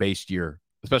volume-based year,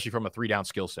 especially from a 3-down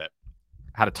skill set.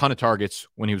 Had a ton of targets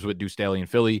when he was with Deuce Staley in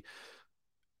Philly.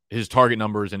 His target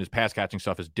numbers and his pass catching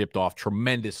stuff has dipped off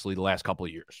tremendously the last couple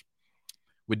of years.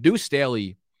 With Deuce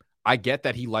Staley, I get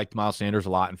that he liked Miles Sanders a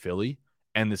lot in Philly,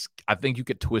 and this, I think you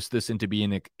could twist this into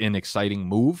being an exciting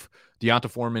move. Deonta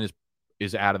Foreman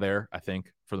is out of there, I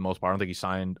think, for the most part. I don't think he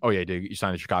signed. Oh, yeah, he did. He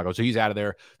signed in Chicago, so he's out of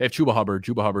there. They have Chuba Hubbard.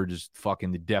 Chuba Hubbard is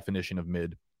fucking the definition of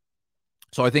mid.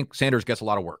 So I think Sanders gets a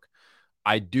lot of work.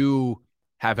 I do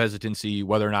have hesitancy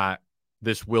whether or not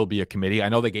this will be a committee. I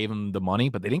know they gave him the money,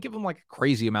 but they didn't give him like a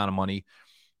crazy amount of money.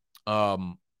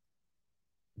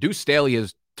 Deuce Staley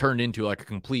has turned into like a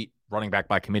complete running back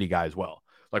by committee guy as well.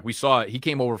 Like we saw, he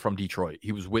came over from Detroit.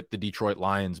 He was with the Detroit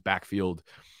Lions backfield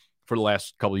for the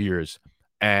last couple of years.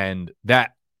 And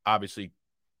that obviously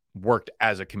worked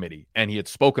as a committee. And he had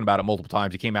spoken about it multiple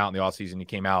times. He came out in the offseason. He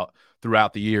came out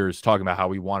throughout the years talking about how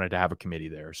we wanted to have a committee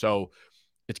there. So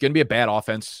it's going to be a bad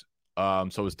offense.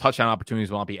 So his touchdown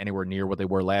opportunities will not be anywhere near what they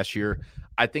were last year.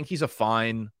 I think he's a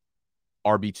fine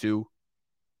RB2.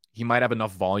 He might have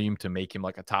enough volume to make him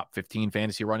like a top 15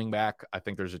 fantasy running back. I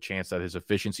think there's a chance that his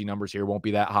efficiency numbers here won't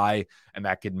be that high, and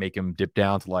that could make him dip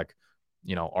down to like,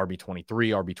 RB23,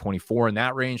 RB24 in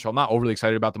that range. So I'm not overly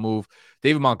excited about the move.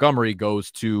 David Montgomery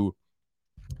goes to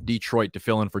Detroit to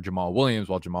fill in for Jamal Williams,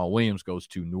 while Jamal Williams goes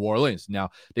to New Orleans. Now,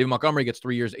 David Montgomery gets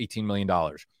 3 years, $18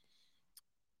 million.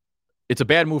 It's a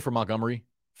bad move for Montgomery,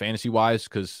 fantasy-wise,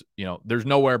 because, there's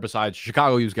nowhere besides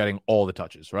Chicago he was getting all the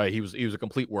touches, right? He was a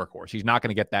complete workhorse. He's not going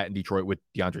to get that in Detroit with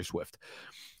DeAndre Swift.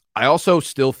 I also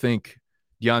still think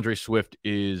DeAndre Swift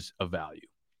is a value.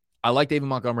 I like David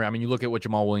Montgomery. I mean, you look at what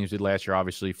Jamal Williams did last year,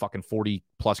 obviously, fucking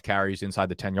 40-plus carries inside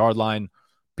the 10-yard line.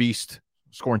 Beast,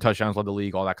 scoring touchdowns, led the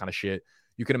league, all that kind of shit.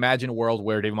 You can imagine a world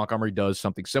where David Montgomery does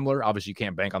something similar. Obviously, you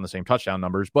can't bank on the same touchdown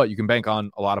numbers, but you can bank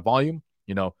on a lot of volume,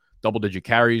 double-digit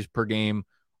carries per game,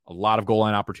 a lot of goal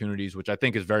line opportunities, which I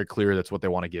think is very clear that's what they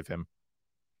want to give him.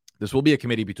 This will be a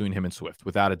committee between him and Swift,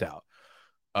 without a doubt.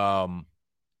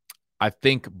 I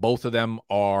think both of them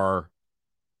are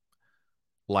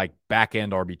like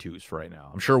back-end RB2s for right now.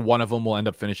 I'm sure one of them will end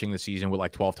up finishing the season with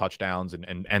like 12 touchdowns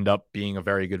and end up being a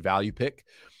very good value pick.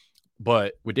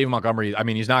 But with David Montgomery, I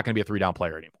mean, he's not going to be a 3-down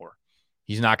player anymore.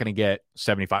 He's not going to get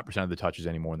 75% of the touches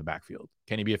anymore in the backfield.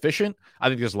 Can he be efficient? I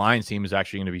think this Lions team is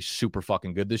actually going to be super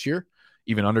fucking good this year,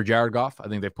 even under Jared Goff. I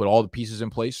think they've put all the pieces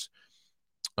in place.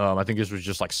 I think this was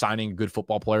just like signing a good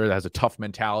football player that has a tough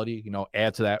mentality,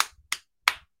 add to that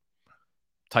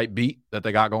type beat that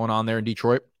they got going on there in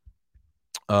Detroit.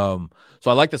 So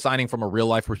I like the signing from a real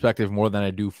life perspective more than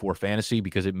I do for fantasy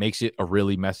because it makes it a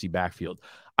really messy backfield.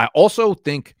 I also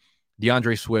think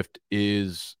DeAndre Swift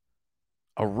is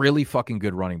a really fucking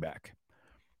good running back.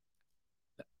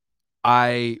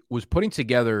 I was putting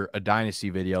together a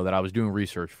dynasty video that I was doing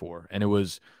research for, and it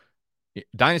was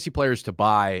dynasty players to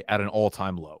buy at an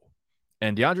all-time low.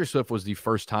 And DeAndre Swift was the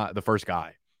first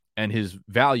guy. And his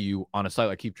value on a site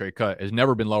like Keep Trade Cut has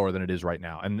never been lower than it is right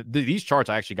now. And these charts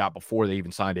I actually got before they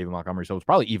even signed David Montgomery, so it's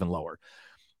probably even lower.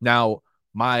 Now,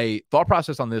 my thought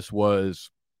process on this was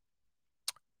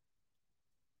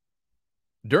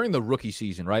during the rookie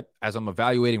season, right, as I'm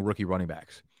evaluating rookie running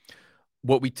backs,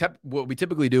 what we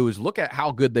typically do is look at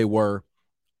how good they were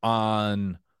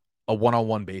on a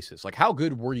one-on-one basis. Like, how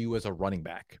good were you as a running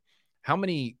back? How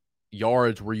many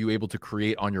yards were you able to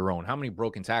create on your own? How many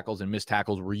broken tackles and missed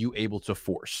tackles were you able to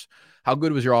force? How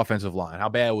good was your offensive line? How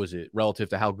bad was it relative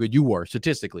to how good you were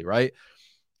statistically, right?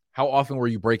 How often were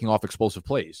you breaking off explosive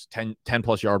plays? 10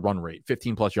 plus yard run rate,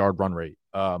 15 plus yard run rate,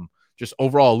 just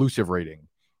overall elusive rating.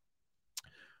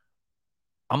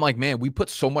 I'm like, man, we put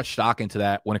so much stock into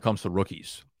that when it comes to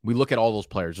rookies. We look at all those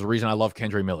players. There's a reason I love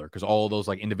Kendre Miller, because all of those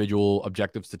like individual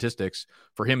objective statistics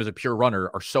for him as a pure runner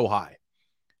are so high.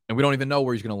 And we don't even know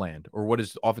where he's going to land or what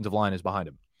his offensive line is behind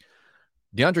him.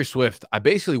 DeAndre Swift, I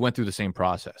basically went through the same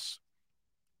process.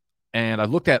 And I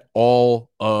looked at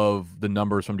all of the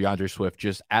numbers from DeAndre Swift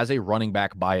just as a running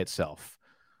back by itself.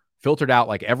 Filtered out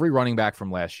like every running back from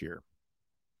last year.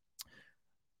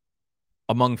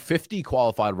 Among 50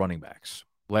 qualified running backs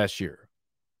last year,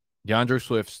 DeAndre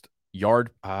Swift's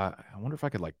yard, I wonder if I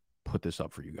could like put this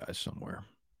up for you guys somewhere.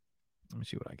 Let me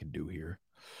see what I can do here.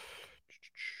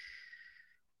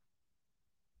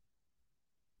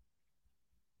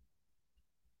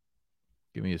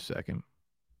 Give me a second.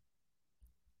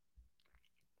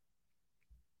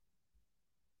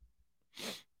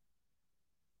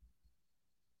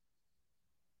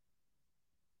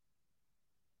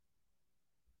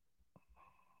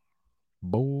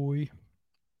 Boy.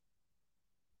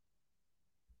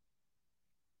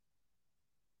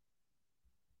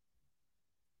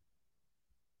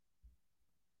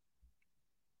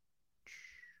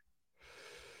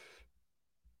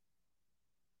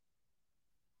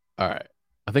 All right.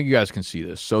 I think you guys can see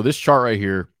this. So this chart right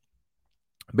here,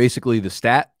 basically the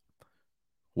stat,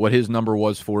 what his number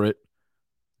was for it,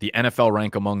 the NFL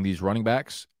rank among these running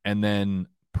backs, and then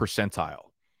percentile.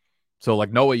 So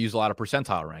like Noah used a lot of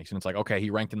percentile ranks, and it's like, okay, he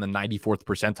ranked in the 94th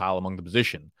percentile among the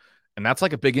position. And that's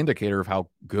like a big indicator of how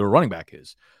good a running back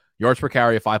is. Yards per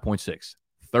carry at 5.6,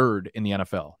 third in the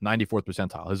NFL, 94th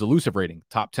percentile. His elusive rating,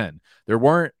 top 10. There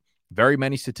weren't very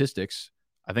many statistics.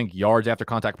 I think yards after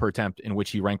contact per attempt in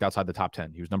which he ranked outside the top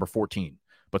 10. He was number 14,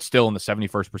 but still in the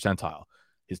 71st percentile.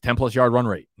 His 10-plus yard run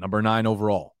rate, number 9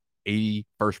 overall, 81st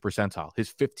percentile.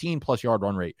 His 15-plus yard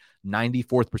run rate,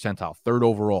 94th percentile, 3rd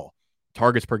overall.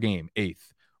 Targets per game, 8th.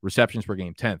 Receptions per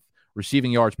game, 10th.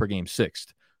 Receiving yards per game,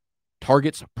 6th.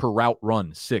 Targets per route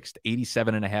run, 6th.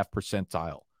 87.5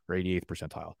 percentile or 88th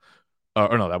percentile.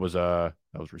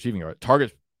 That was receiving yards.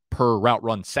 Targets per route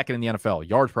run, 2nd in the NFL.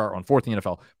 Yards per route run, 4th in the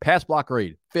NFL. Pass block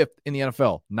grade, 5th in the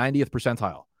NFL, 90th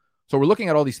percentile. So we're looking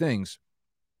at all these things,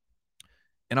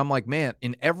 and I'm like, man,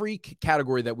 in every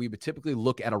category that we would typically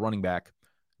look at a running back,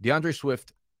 DeAndre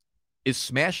Swift is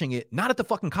smashing it, not at the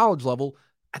fucking college level,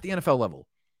 at the NFL level.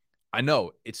 I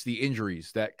know it's the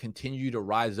injuries that continue to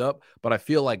rise up, but I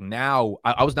feel like now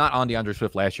I was not on DeAndre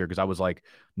Swift last year because I was like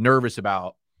nervous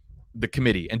about the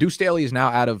committee. And Deuce Staley is now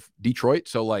out of Detroit.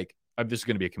 So like, this is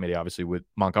going to be a committee, obviously, with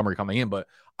Montgomery coming in, but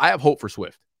I have hope for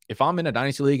Swift. If I'm in a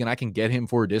dynasty league and I can get him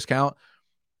for a discount,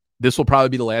 this will probably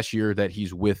be the last year that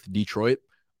he's with Detroit.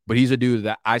 But he's a dude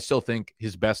that I still think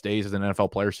his best days as an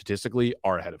NFL player statistically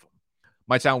are ahead of him.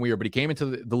 Might sound weird, but he came into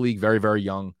the league very, very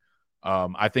young.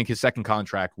 I think his second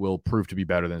contract will prove to be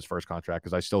better than his first contract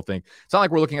because I still think it's not like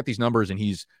we're looking at these numbers and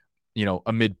he's,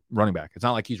 a mid running back. It's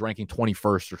not like he's ranking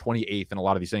 21st or 28th in a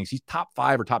lot of these things. He's top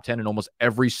 5 or top 10 in almost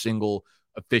every single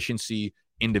efficiency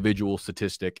individual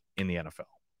statistic in the NFL.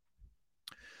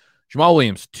 Jamal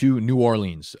Williams to New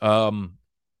Orleans.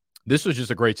 This was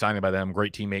just a great signing by them.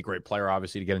 Great teammate, great player,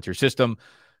 obviously, to get into your system.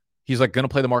 He's like going to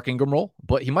play the Mark Ingram role,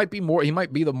 but he might be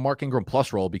the Mark Ingram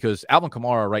plus role because Alvin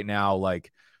Kamara right now,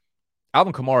 like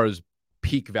Alvin Kamara's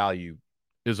peak value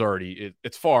is already,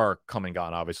 it's far come and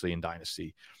gone, obviously, in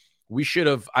Dynasty.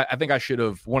 I think I should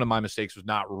have, one of my mistakes was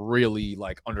not really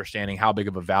like understanding how big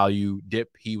of a value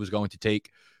dip he was going to take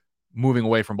moving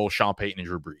away from both Sean Payton and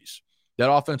Drew Brees. That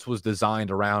offense was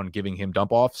designed around giving him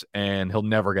dump offs, and he'll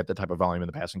never get that type of volume in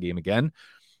the passing game again.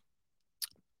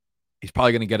 He's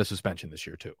probably going to get a suspension this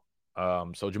year too.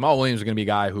 So Jamal Williams is going to be a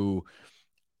guy who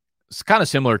is kind of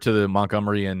similar to the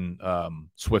Montgomery and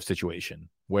Swift situation,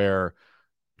 where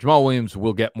Jamal Williams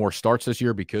will get more starts this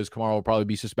year because Kamara will probably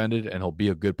be suspended, and he'll be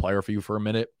a good player for you for a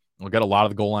minute. He'll get a lot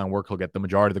of the goal line work. He'll get the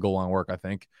majority of the goal line work, I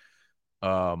think,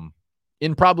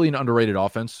 in probably an underrated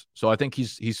offense. So I think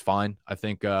he's fine. I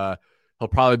think he'll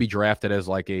probably be drafted as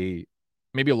like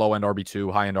maybe a low-end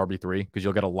RB2, high-end RB3, because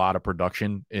you'll get a lot of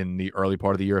production in the early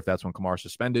part of the year if that's when Kamara's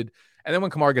suspended. And then when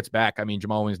Kamara gets back, I mean,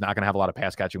 Jamal Williams is not going to have a lot of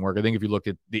pass-catching work. I think if you look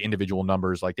at the individual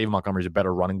numbers, like David Montgomery is a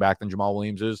better running back than Jamal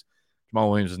Williams is.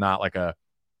 Jamal Williams is not like a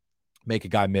make a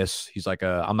guy miss. He's like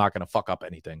I'm not going to fuck up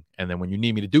anything. And then when you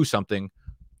need me to do something,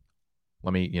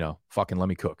 let me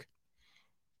cook.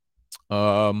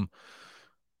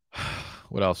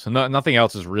 What else? Nothing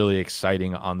else is really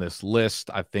exciting on this list.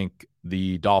 I think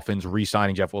the Dolphins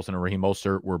re-signing Jeff Wilson and Raheem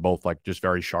Mostert were both like just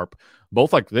very sharp.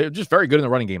 Both like they're just very good in the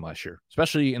running game last year,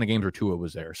 especially in the games where Tua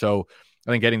was there. So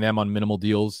I think getting them on minimal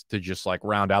deals to just like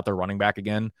round out their running back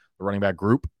again, the running back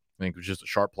group, I think it was just a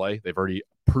sharp play. They've already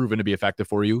proven to be effective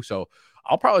for you. So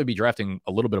I'll probably be drafting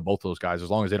a little bit of both of those guys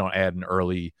as long as they don't add an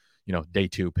early, day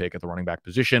 2 pick at the running back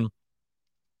position.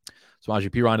 Samaje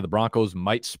Perine to the Broncos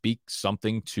might speak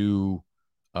something to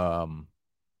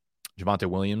Javonte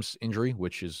Williams' injury,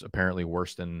 which is apparently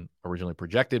worse than originally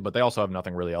projected, but they also have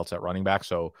nothing really else at running back,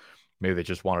 so maybe they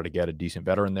just wanted to get a decent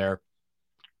veteran there.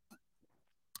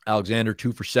 Alexander,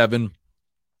 2 for 7,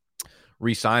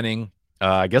 re-signing.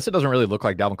 I guess it doesn't really look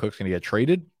like Dalvin Cook's going to get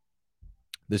traded.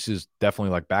 This is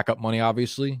definitely like backup money,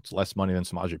 obviously. It's less money than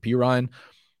Samaje Perine.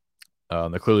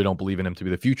 They clearly don't believe in him to be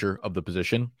the future of the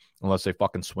position unless they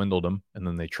fucking swindled him and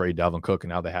then they trade Dalvin Cook and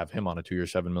now they have him on a 2-year,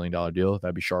 $7 million deal.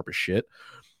 That'd be sharp as shit.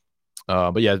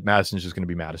 But yeah, Madison's just going to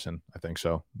be Madison. I think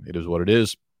so. It is what it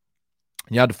is.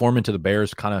 Yeah, Foreman to the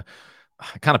Bears kind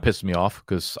of pissed me off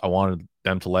because I wanted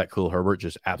them to let Khalil Herbert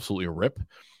just absolutely rip.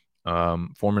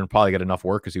 Foreman probably get enough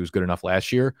work because he was good enough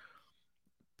last year.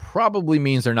 Probably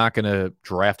means they're not going to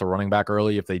draft a running back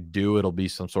early. If they do, it'll be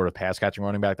some sort of pass-catching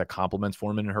running back that complements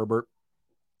Foreman and Herbert.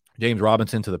 James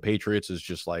Robinson to the Patriots is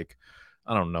just like,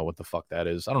 I don't know what the fuck that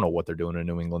is. I don't know what they're doing in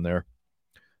New England there.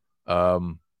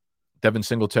 Devin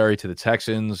Singletary to the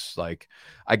Texans. Like,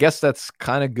 I guess that's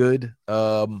kind of good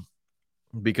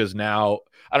because now,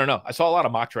 I don't know. I saw a lot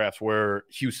of mock drafts where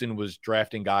Houston was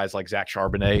drafting guys like Zach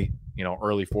Charbonnet,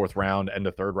 early 4th round, end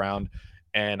of 3rd round.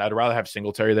 And I'd rather have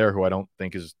Singletary there, who I don't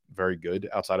think is very good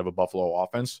outside of a Buffalo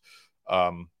offense.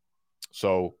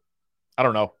 So I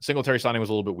don't know. Singletary signing was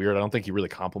a little bit weird. I don't think he really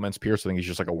complements Pierce. I think he's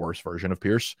just like a worse version of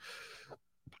Pierce.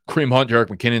 Kareem Hunt, Jerick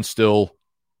McKinnon still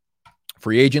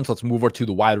free agents. Let's move over to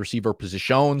the wide receiver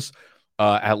positions.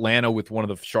 Atlanta with one of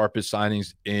the sharpest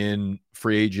signings in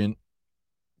free agency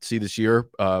this year,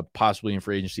 possibly in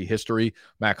free agency history.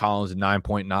 Matt Collins at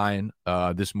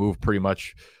 9.9. This move pretty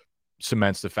much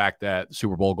cements the fact that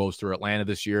Super Bowl goes through Atlanta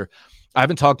this year. I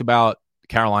haven't talked about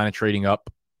Carolina trading up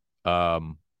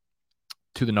to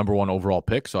the number 1 overall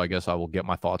pick, so I guess I will get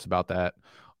my thoughts about that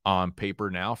on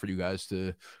paper now for you guys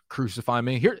to crucify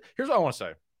me. Here's what I want to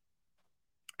say.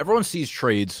 Everyone sees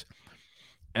trades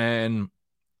and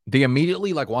they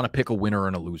immediately like want to pick a winner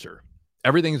and a loser.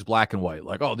 Everything's black and white.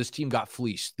 Like, oh, this team got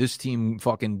fleeced. This team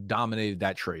fucking dominated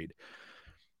that trade.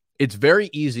 It's very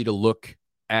easy to look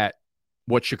at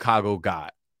what Chicago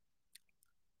got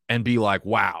and be like,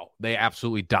 wow, they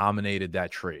absolutely dominated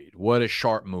that trade. What a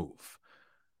sharp move.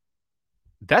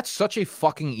 That's such a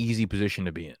fucking easy position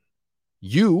to be in.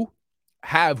 You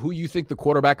have who you think the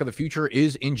quarterback of the future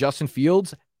is in Justin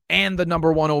Fields and the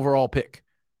number 1 overall pick.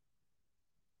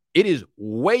 It is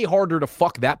way harder to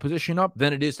fuck that position up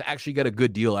than it is to actually get a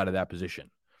good deal out of that position.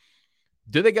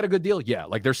 Did they get a good deal? Yeah.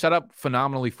 Like, they're set up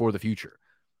phenomenally for the future.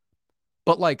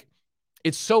 But like,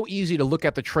 it's so easy to look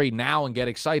at the trade now and get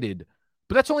excited.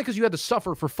 But that's only because you had to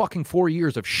suffer for fucking 4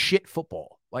 years of shit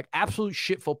football. Like, absolute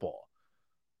shit football.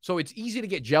 So it's easy to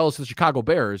get jealous of the Chicago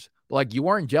Bears. But like, you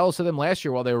weren't jealous of them last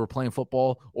year while they were playing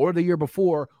football, or the year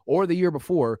before, or the year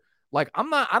before. Like,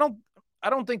 I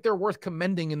don't think they're worth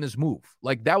commending in this move.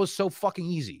 Like, that was so fucking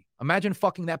easy. Imagine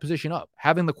fucking that position up.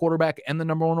 Having the quarterback and the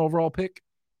number 1 overall pick.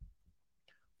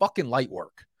 Fucking light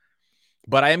work.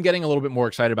 But I am getting a little bit more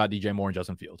excited about DJ Moore and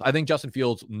Justin Fields. I think Justin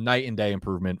Fields, night and day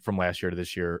improvement from last year to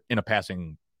this year in a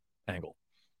passing angle.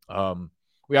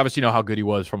 We obviously know how good he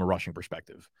was from a rushing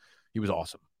perspective. He was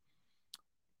awesome.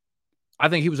 I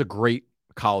think he was a great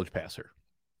college passer.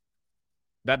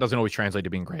 That doesn't always translate to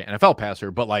being a great NFL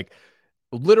passer, but like,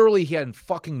 literally, he had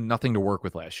fucking nothing to work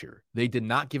with last year. They did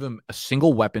not give him a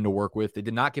single weapon to work with. They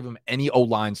did not give him any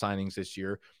O-line signings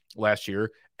last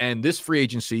year. And this free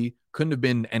agency couldn't have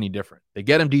been any different. They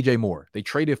get him DJ Moore. They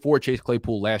traded for Chase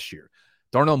Claypool last year.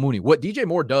 Darnell Mooney. What DJ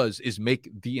Moore does is make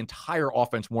the entire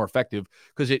offense more effective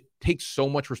because it takes so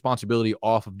much responsibility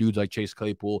off of dudes like Chase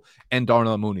Claypool and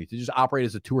Darnell Mooney to just operate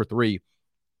as a 2 or 3.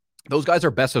 Those guys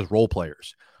are best as role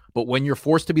players. But when you're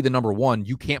forced to be the number 1,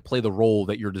 you can't play the role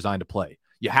that you're designed to play.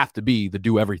 You have to be the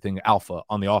do-everything alpha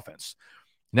on the offense.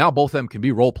 Now both of them can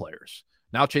be role players.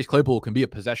 Now Chase Claypool can be a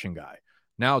possession guy.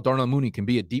 Now Darnell Mooney can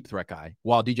be a deep threat guy,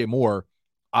 while DJ Moore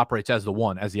operates as the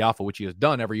 1, as the alpha, which he has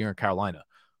done every year in Carolina.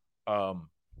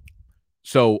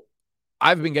 So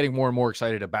I've been getting more and more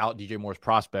excited about DJ Moore's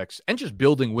prospects and just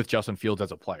building with Justin Fields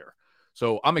as a player.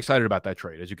 So I'm excited about that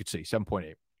trade, as you can see,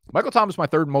 7.8. Michael Thomas, my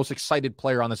 3rd most excited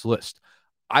player on this list.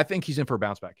 I think he's in for a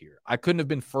bounce back here. I couldn't have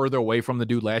been further away from the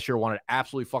dude last year. Wanted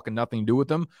absolutely fucking nothing to do with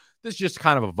him. This is just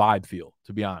kind of a vibe feel,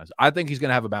 to be honest. I think he's going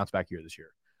to have a bounce back year this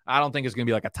year. I don't think it's going to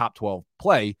be like a top 12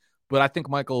 play, but I think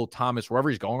Michael Thomas, wherever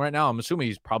he's going right now, I'm assuming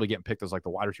he's probably getting picked as like the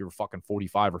wide receiver fucking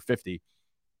 45 or 50.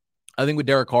 I think with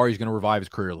Derek Carr, he's going to revive his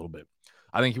career a little bit.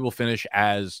 I think he will finish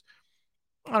as,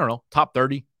 I don't know, top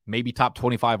 30, maybe top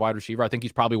 25 wide receiver. I think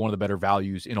he's probably one of the better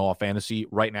values in all fantasy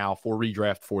right now for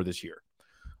redraft for this year.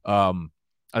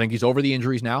 I think he's over the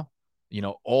injuries now. You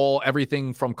know,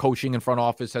 everything from coaching and front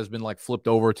office has been like flipped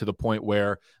over to the point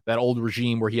where that old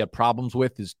regime where he had problems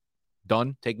with is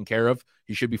done, taken care of.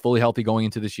 He should be fully healthy going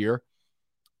into this year.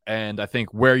 And I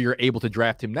think where you're able to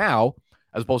draft him now,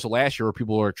 as opposed to last year where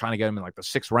people are trying to get him in like the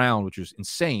 6th round, which was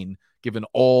insane, given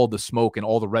all the smoke and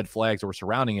all the red flags that were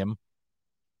surrounding him.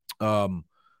 I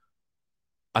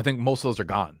think most of those are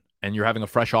gone. And you're having a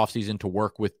fresh offseason to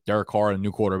work with Derek Carr and a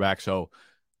new quarterback. So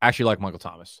I actually like Michael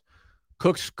Thomas.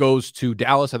 Cooks goes to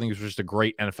Dallas. I think it's just a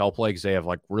great NFL play because they have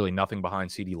like really nothing behind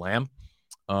CeeDee Lamb.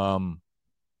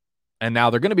 And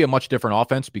now they're going to be a much different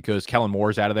offense because Kellen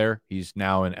Moore's out of there. He's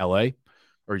now in LA.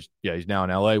 He's now in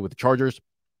LA with the Chargers.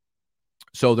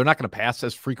 So they're not going to pass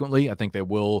as frequently. I think they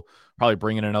will probably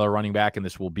bring in another running back, and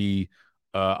this will be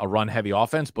a run-heavy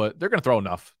offense, but they're going to throw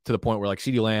enough to the point where like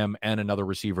CeeDee Lamb and another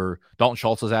receiver, Dalton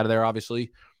Schultz is out of there,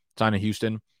 obviously, signed in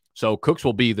Houston. So Cooks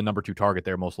will be the number 2 target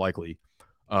there most likely.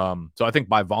 So I think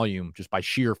by volume, just by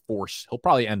sheer force, he'll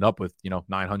probably end up with,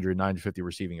 900, 950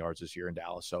 receiving yards this year in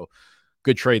Dallas. So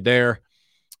good trade there.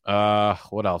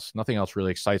 What else? Nothing else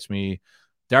really excites me.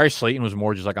 Darius Slayton was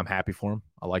more just like, I'm happy for him.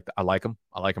 I like him.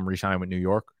 I like him re-signing with New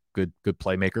York. Good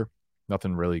playmaker.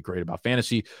 Nothing really great about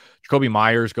fantasy. Jacoby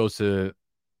Myers goes to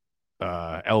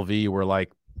LV. We're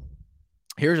like,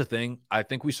 here's the thing. I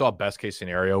think we saw best case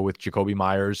scenario with Jacoby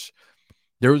Myers.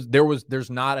 There's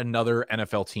not another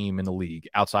NFL team in the league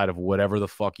outside of whatever the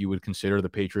fuck you would consider the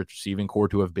Patriots receiving core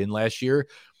to have been last year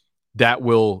that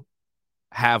will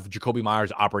have Jakobi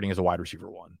Meyers operating as a wide receiver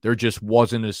one. There just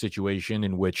wasn't a situation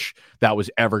in which that was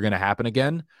ever going to happen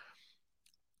again.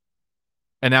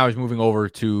 And now he's moving over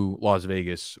to Las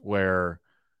Vegas, where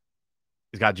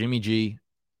he's got Jimmy G.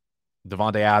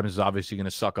 Devontae Adams is obviously going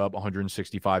to suck up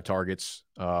 165 targets.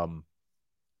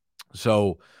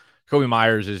 So Jakobi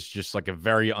Meyers is just like a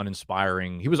very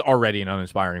uninspiring. He was already an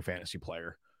uninspiring fantasy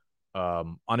player.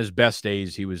 On his best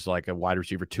days, he was like a wide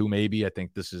receiver 2, maybe. I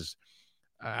think this is,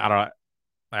 I'm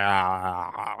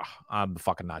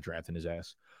fucking not drafting his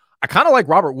ass. I kind of like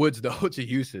Robert Woods, though, to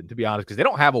Houston, to be honest, because they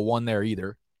don't have a 1 there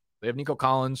either. They have Nico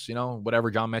Collins,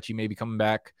 whatever. John Mechie may be coming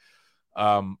back.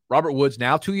 Robert Woods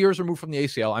now 2 years removed from the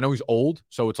ACL. I know he's old,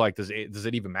 so it's like, does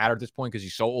it even matter at this point because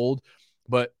he's so old?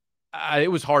 But it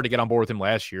was hard to get on board with him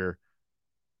last year,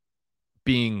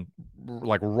 being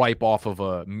like ripe off of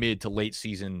a mid to late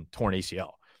season torn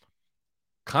ACL.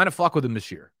 Kind of fuck with him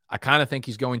this year. I kind of think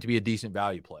he's going to be a decent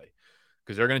value play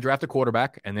because they're going to draft a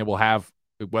quarterback and they will have,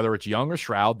 whether it's Young or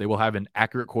Stroud, they will have an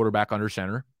accurate quarterback under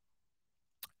center.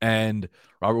 And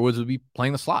Robert Woods will be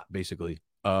playing the slot, basically.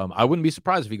 I wouldn't be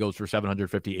surprised if he goes for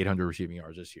 750, 800 receiving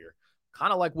yards this year.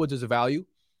 Kind of like Woods as a value.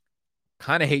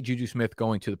 Kind of hate Juju Smith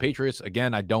going to the Patriots.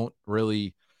 Again,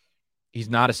 he's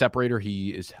not a separator. He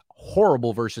is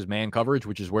horrible versus man coverage,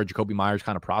 which is where Jakobi Meyers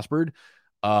kind of prospered.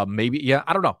 I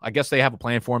don't know. I guess they have a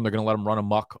plan for him. They're going to let him run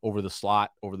amok over the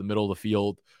slot, over the middle of the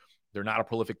field. They're not a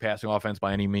prolific passing offense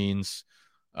by any means.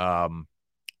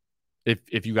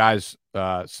 If you guys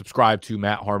subscribe to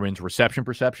Matt Harmon's reception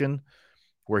perception,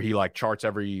 where he like charts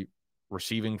every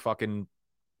receiving fucking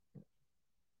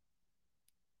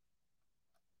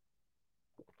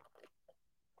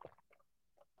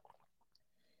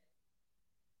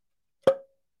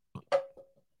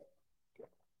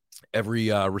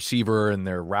receiver and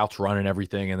their routes run and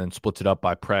everything, and then splits it up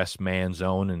by press, man,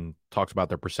 zone, and talks about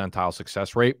their percentile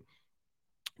success rate.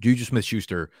 Juju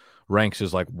Smith-Schuster ranks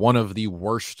as like one of the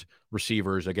worst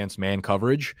receivers against man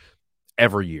coverage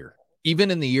every year.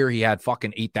 Even in the year he had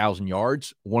fucking 8,000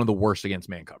 yards, one of the worst against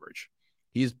man coverage.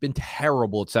 He's been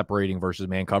terrible at separating versus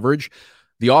man coverage.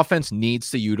 The offense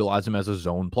needs to utilize him as a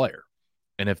zone player.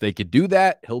 And if they could do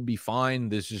that, he'll be fine.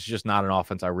 This is just not an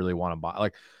offense I really want to buy.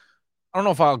 Like, I don't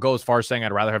know if I'll go as far as saying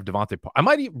I'd rather have Devontae. I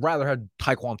might rather have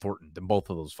Tyquan Thornton than both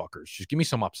of those fuckers. Just give me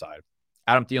some upside.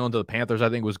 Adam Thielen to the Panthers, I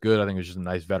think, was good. I think it was just a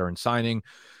nice veteran signing.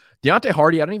 Deontay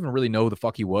Hardy, I don't even really know who the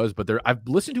fuck he was, but I've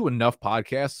listened to enough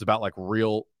podcasts about like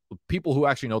real people who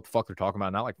actually know what the fuck they're talking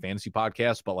about, not like fantasy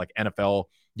podcasts, but like NFL,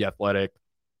 The Athletic,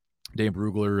 Dave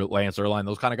Brugler, Lance Erline,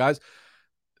 those kind of guys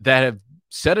that have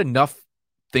said enough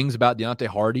things about Deontay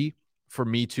Hardy for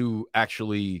me to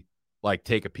actually like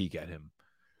take a peek at him.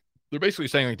 They're basically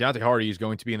saying like Deontay Hardy is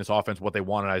going to be in this offense what they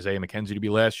wanted Isaiah McKenzie to be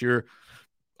last year.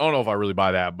 I don't know if I really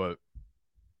buy that, but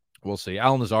we'll see.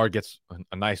 Allen Lazard gets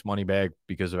a nice money bag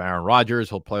because of Aaron Rodgers.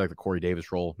 He'll play like the Corey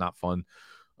Davis role. Not fun.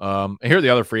 And here are the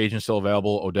other free agents still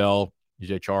available. Odell,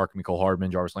 DJ Chark, Mecole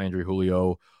Hardman, Jarvis Landry,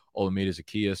 Julio, Olamide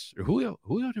Zaccheaus. Julio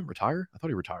didn't retire? I thought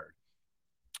he retired.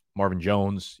 Marvin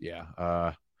Jones. Yeah.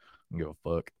 I don't give a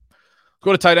fuck. Let's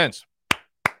go to tight ends.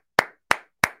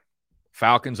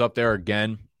 Falcons up there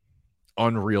again.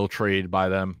 Unreal trade by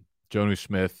them. Jonnu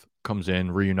Smith comes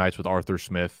in, reunites with Arthur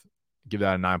Smith. Give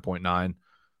that a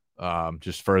 9.9.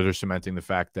 Just further cementing the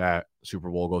fact that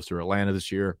Super Bowl goes through Atlanta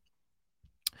this year.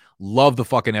 Love the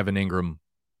fucking Evan Ingram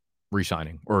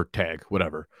re-signing or tag,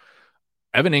 whatever.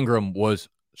 Evan Ingram was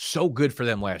so good for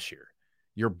them last year.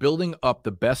 You're building up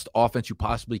the best offense you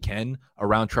possibly can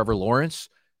around Trevor Lawrence.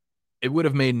 It would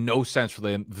have made no sense for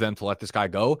them to let this guy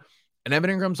go. And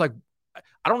Evan Ingram's like,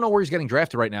 I don't know where he's getting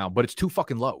drafted right now, but it's too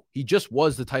fucking low. He just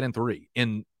was the tight end 3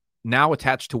 and now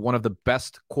attached to one of the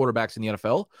best quarterbacks in the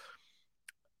NFL.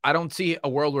 I don't see a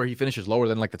world where he finishes lower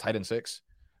than like the tight end 6.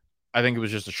 I think it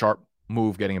was just a sharp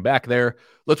move getting him back there.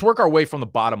 Let's work our way from the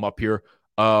bottom up here.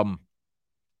 Those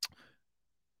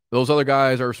other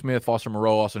guys, Irv Smith, Foster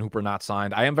Moreau, Austin Hooper, not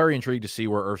signed. I am very intrigued to see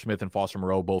where Irv Smith and Foster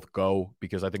Moreau both go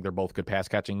because I think they're both good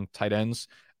pass-catching tight ends,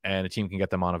 and a team can get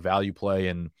them on a value play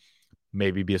and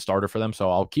maybe be a starter for them.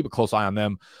 So I'll keep a close eye on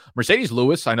them. Mercedes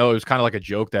Lewis, I know it was kind of like a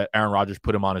joke that Aaron Rodgers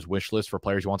put him on his wish list for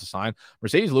players he wants to sign.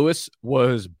 Mercedes Lewis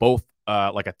was both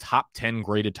like a top 10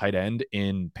 graded tight end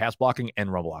in pass blocking and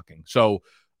run blocking. So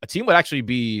a team would actually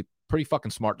be pretty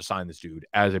fucking smart to sign this dude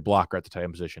as a blocker at the tight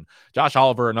end position. Josh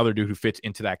Oliver, another dude who fits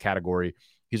into that category.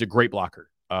 He's a great blocker.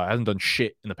 Hasn't done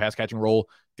shit in the pass catching role.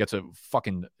 Gets a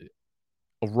fucking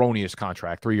erroneous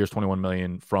contract. 3 years, $21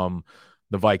 million from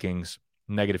the Vikings.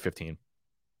 -15.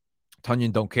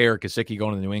 Tunyon, don't care. Gesicki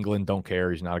going to New England, don't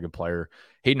care. He's not a good player.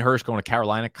 Hayden Hurst going to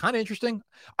Carolina, kind of interesting.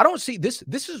 I don't see this.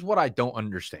 This is what I don't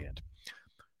understand.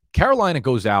 Carolina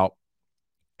goes out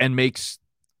and makes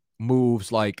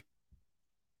moves like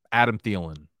Adam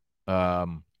Thielen,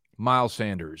 Miles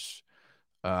Sanders,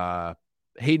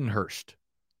 Hayden Hurst,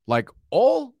 like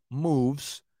all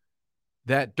moves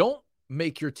that don't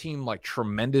make your team like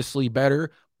tremendously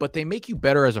better, but they make you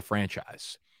better as a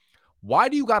franchise. Why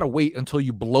do you got to wait until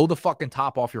you blow the fucking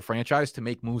top off your franchise to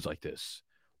make moves like this?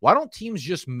 Why don't teams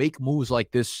just make moves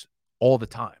like this all the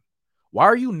time? Why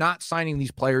are you not signing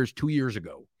these players 2 years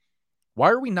ago? Why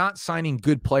are we not signing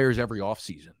good players every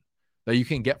offseason that you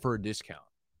can get for a discount?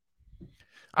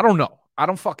 I don't know. I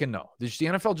don't fucking know. The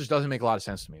NFL just doesn't make a lot of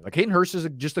sense to me. Like Hayden Hurst is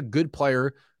just a good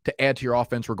player to add to your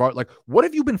offense regard. Like, what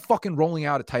have you been fucking rolling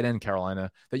out at tight end, Carolina,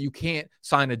 that you can't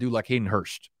sign a dude like Hayden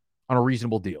Hurst on a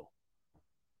reasonable deal?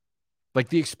 Like,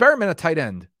 the experiment at tight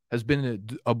end has been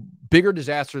a bigger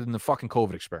disaster than the fucking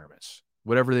COVID experiments,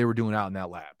 whatever they were doing out in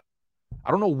that lab. I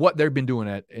don't know what they've been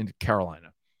doing in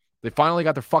Carolina. They finally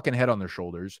got their fucking head on their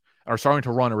shoulders and are starting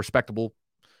to run a respectable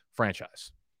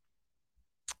franchise.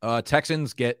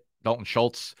 Texans get Dalton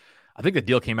Schultz. I think the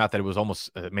deal came out that it was almost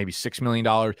maybe $6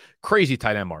 million. Crazy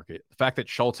tight end market. The fact that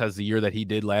Schultz has the year that he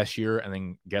did last year and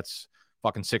then gets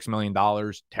fucking $6 million,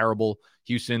 terrible.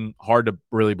 Houston, hard to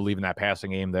really believe in that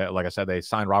passing game. That, like I said, they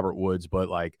signed Robert Woods, but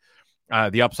like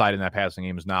the upside in that passing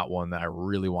game is not one that I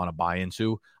really want to buy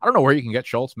into. I don't know where you can get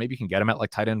Schultz. Maybe you can get him at like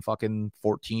tight end fucking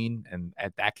 14. And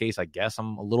at that case, I guess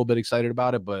I'm a little bit excited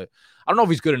about it, but I don't know if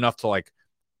he's good enough to like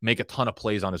make a ton of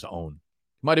plays on his own.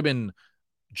 He might have been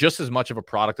just as much of a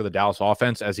product of the Dallas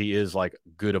offense as he is like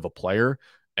good of a player.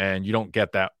 And you don't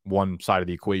get that one side of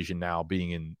the equation now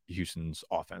being in Houston's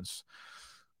offense.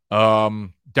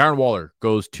 Darren Waller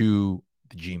goes to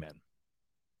the G-Men.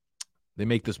 They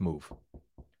make this move.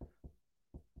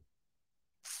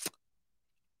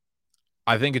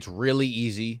 I think it's really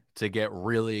easy to get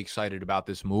really excited about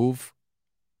this move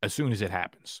as soon as it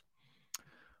happens.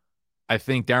 I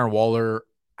think Darren Waller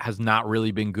has not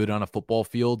really been good on a football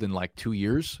field in like 2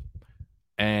 years.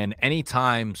 And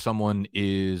anytime someone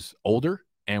is older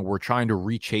and we're trying to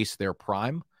rechase their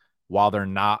prime while they're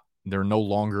no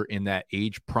longer in that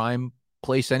age prime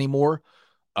place anymore,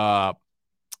 it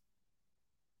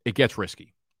gets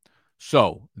risky.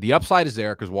 So the upside is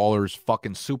there because Waller's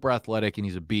fucking super athletic and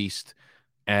he's a beast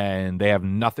and they have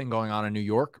nothing going on in New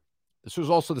York. This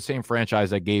was also the same franchise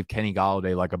that gave Kenny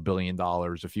Golladay like $1 billion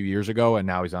a few years ago, and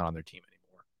now he's not on their team anymore.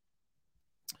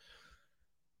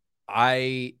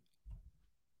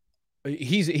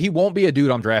 He won't be a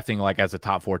dude I'm drafting like as a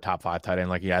top 4, top 5 tight end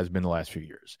like he has been the last few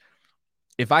years.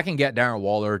 If I can get Darren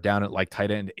Waller down at like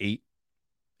tight end 8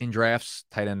 in drafts,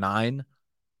 tight end 9,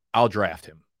 I'll draft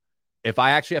him. If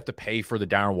I actually have to pay for the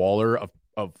Darren Waller of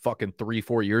fucking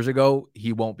 3-4 years ago,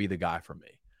 he won't be the guy for me.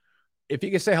 If he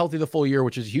can stay healthy the full year,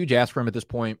 which is a huge ask for him at this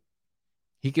point,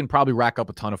 he can probably rack up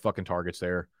a ton of fucking targets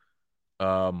there.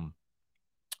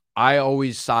 I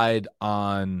always side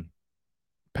on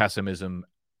pessimism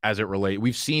as it relates.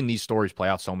 We've seen these stories play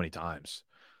out so many times.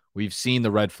 We've seen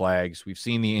the red flags. We've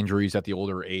seen the injuries at the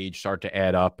older age start to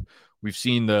add up. We've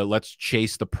seen the let's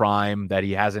chase the prime that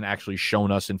he hasn't actually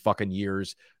shown us in fucking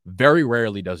years. Very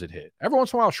rarely does it hit. Every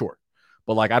once in a while, sure.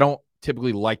 But like, I don't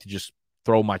typically like to just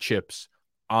throw my chips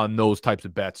on those types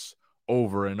of bets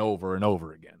over and over and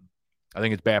over again. I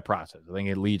think it's bad process. I think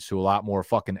it leads to a lot more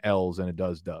fucking L's than it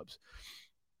does dubs.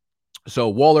 So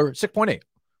Waller, 6.8.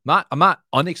 I'm not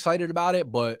unexcited about it,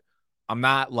 but I'm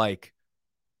not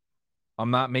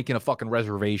making a fucking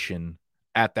reservation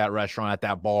at that restaurant, at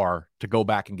that bar to go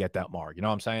back and get that mark. You know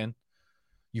what I'm saying?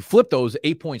 You flip those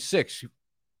 8.6.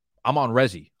 I'm on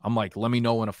Resi. I'm like, let me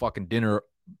know when a fucking dinner,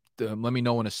 let me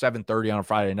know when a 7:30 on a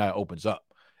Friday night opens up.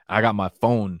 I got my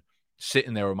phone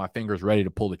sitting there with my fingers ready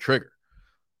to pull the trigger.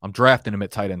 I'm drafting him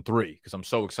at tight end 3 because I'm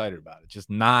so excited about it. Just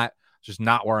not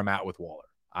where I'm at with Waller.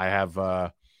 I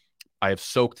have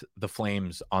soaked the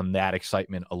flames on that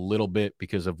excitement a little bit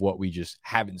because of what we just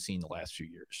haven't seen the last few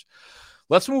years.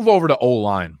 Let's move over to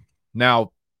O-line.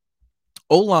 Now,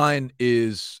 O-line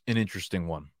is an interesting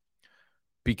one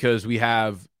because we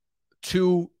have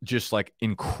 2 just like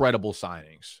incredible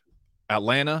signings.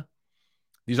 Atlanta,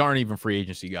 these aren't even free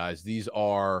agency guys. These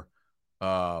are 2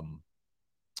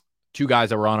 guys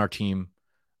that were on our team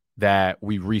that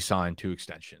we re-signed 2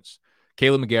 extensions.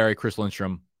 Caleb McGarry, Chris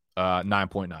Lindstrom,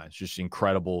 9.9. It's just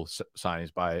incredible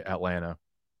signings by Atlanta.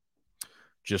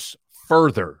 Just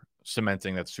further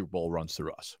cementing that Super Bowl runs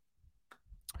through us.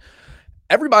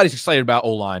 Everybody's excited about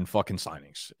O-line fucking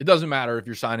signings. It doesn't matter if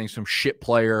you're signing some shit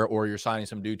player or you're signing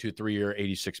some dude to a 3-year,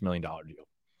 $86 million deal.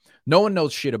 No one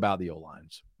knows shit about the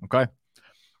O-lines, okay?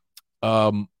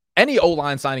 Any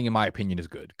O-line signing, in my opinion, is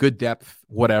good. Good depth,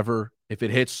 whatever. If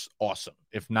it hits, awesome.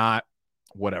 If not,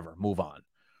 whatever. Move on.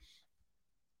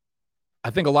 I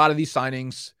think a lot of these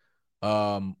signings,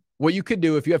 what you could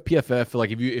do if you have PFF,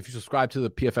 like if you subscribe to the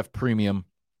PFF Premium,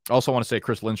 I also want to say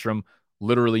Chris Lindstrom,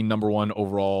 literally number 1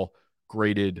 overall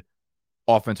graded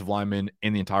offensive lineman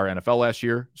in the entire NFL last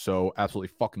year. So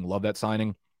absolutely fucking love that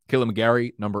signing. Kaleb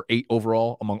McGary, number 8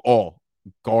 overall among all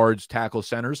guards, tackles,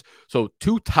 centers. So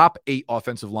 2 top 8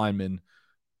 offensive linemen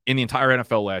in the entire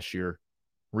NFL last year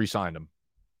re-signed him.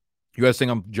 You guys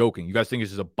think I'm joking? You guys think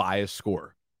this is a biased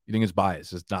score? You think it's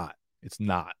biased? It's not. It's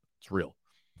not. It's real.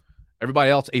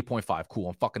 Everybody else, 8.5. Cool.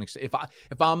 I'm fucking excited.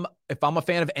 If I'm a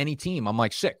fan of any team, I'm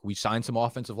like, sick. We signed some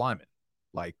offensive linemen.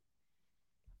 Like,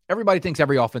 everybody thinks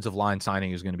every offensive line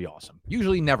signing is going to be awesome.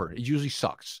 Usually never. It usually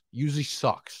sucks.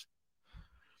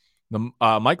 The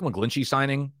Mike McGlinchey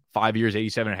signing, 5 years,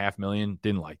 $87.5 million.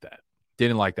 Didn't like that.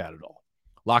 Didn't like that at all.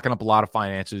 Locking up a lot of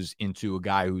finances into a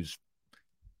guy who's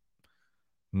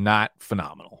not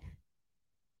phenomenal.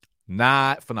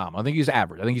 Not phenomenal. I think he's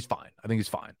average. I think he's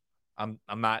fine. I'm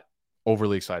not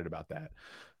overly excited about that.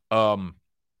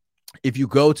 If you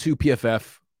go to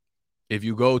PFF, if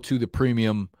you go to the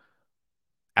premium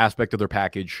aspect of their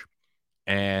package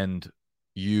and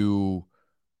you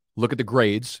look at the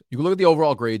grades, you can look at the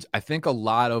overall grades. I think a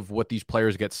lot of what these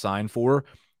players get signed for,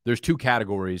 there's 2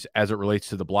 categories as it relates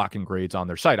to the blocking grades on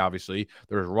their site. Obviously,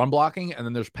 there's run blocking and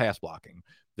then there's pass blocking.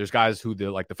 There's guys who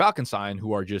like the Falcons sign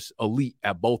who are just elite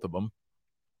at both of them.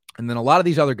 And then a lot of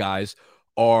these other guys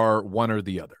are one or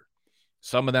the other.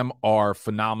 Some of them are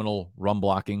phenomenal run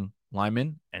blocking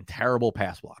linemen and terrible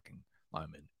pass blocking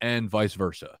linemen and vice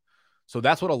versa. So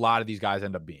that's what a lot of these guys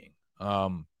end up being.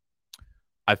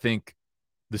 I think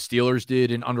the Steelers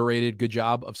did an underrated good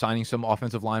job of signing some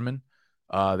offensive linemen.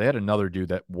 They had another dude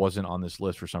that wasn't on this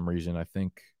list for some reason. I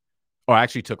think, I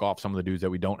actually took off some of the dudes that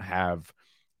we don't have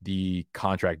the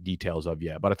contract details of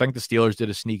yet. But I think the Steelers did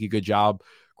a sneaky good job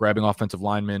grabbing offensive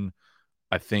linemen.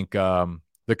 I think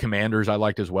the Commanders I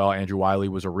liked as well. Andrew Wiley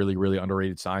was a really, really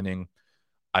underrated signing.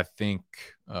 I think,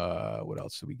 what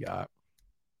else do we got?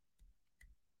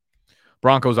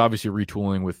 Broncos obviously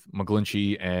retooling with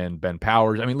McGlinchey and Ben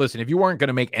Powers. I mean, listen, if you weren't going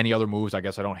to make any other moves, I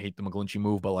guess I don't hate the McGlinchey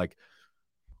move, but like,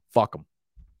 fuck them.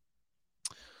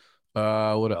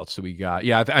 What else do we got?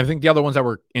 Yeah, I think the other ones that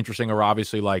were interesting are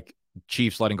obviously like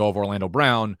Chiefs letting go of Orlando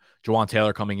Brown, Jawan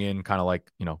Taylor coming in kind of like,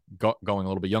 going a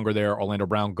little bit younger there. Orlando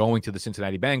Brown going to the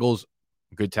Cincinnati Bengals,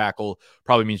 good tackle.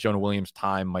 Probably means Jonah Williams'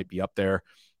 time might be up there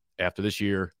after this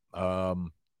year. So,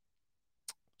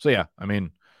 yeah, I mean,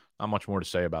 not much more to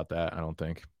say about that, I don't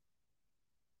think.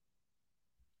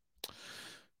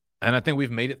 And I think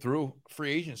we've made it through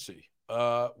free agency.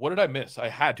 What did I miss? I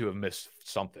had to have missed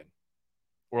something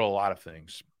or a lot of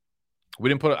things. We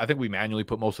didn't I think we manually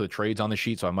put most of the trades on the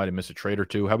sheet, so I might have missed a trade or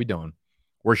two. How we doing?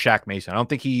 Where's Shaq Mason? I don't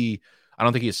think he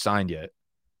is signed yet.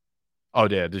 Oh,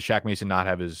 yeah. Does Shaq Mason not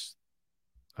have his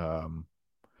hold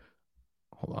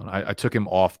on. I took him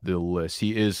off the list.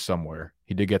 He is somewhere.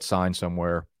 He did get signed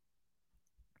somewhere.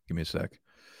 Give me a sec.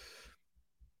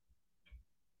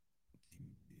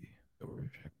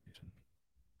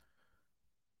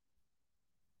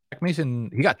 Shaq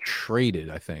Mason, he got traded,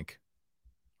 I think.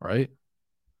 Right?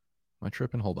 Am I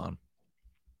tripping? Hold on.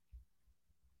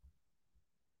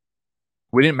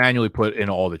 We didn't manually put in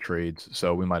all the trades,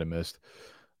 so we might have missed.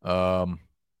 Lamar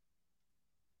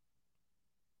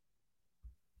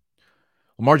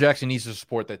Jackson needs the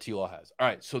support that T-Law has. All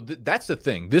right, so that's the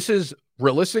thing. This is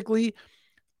realistically,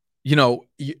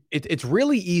 it's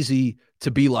really easy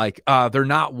to be like, they're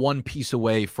not one piece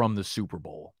away from the Super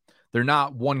Bowl. They're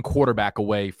not one quarterback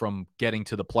away from getting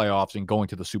to the playoffs and going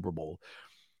to the Super Bowl.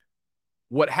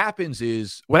 What happens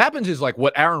is like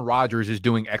what Aaron Rodgers is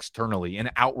doing externally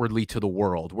and outwardly to the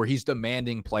world, where he's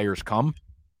demanding players come.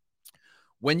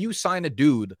 When you sign a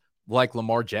dude like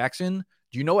Lamar Jackson,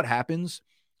 do you know what happens?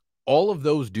 All of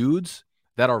those dudes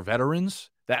that are veterans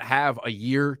that have a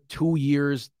year, 2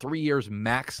 years, 3 years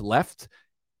max left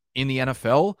in the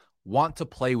NFL want to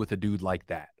play with a dude like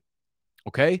that.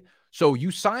 Okay? So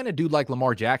you sign a dude like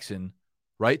Lamar Jackson,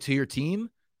 right, to your team.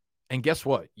 And guess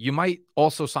what? You might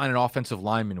also sign an offensive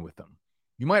lineman with them.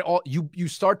 You might you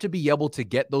start to be able to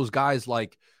get those guys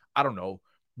like, I don't know,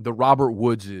 the Robert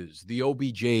Woodses, the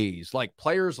OBJs, like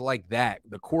players like that,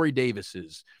 the Corey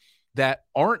Davises that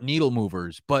aren't needle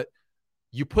movers, but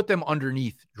you put them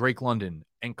underneath Drake London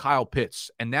and Kyle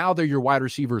Pitts, and now they're your wide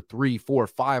receiver 3, 4,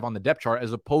 5 on the depth chart,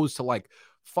 as opposed to like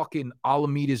fucking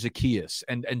Alameda Zaccheaus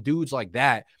and dudes like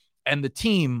that. And the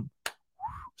team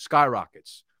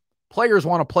skyrockets. Players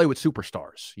want to play with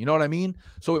superstars. You know what I mean?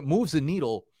 So it moves the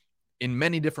needle in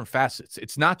many different facets.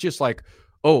 It's not just like,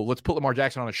 oh, let's put Lamar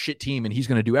Jackson on a shit team and he's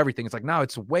going to do everything. It's like, no,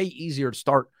 it's way easier to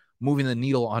start moving the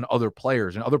needle on other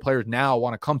players, and other players now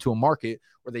want to come to a market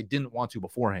where they didn't want to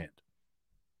beforehand.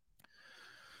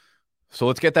 So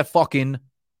let's get that fucking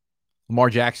Lamar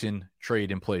Jackson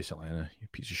trade in place, Atlanta. You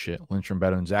piece of shit. Lindstrom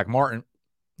better than Zach Martin.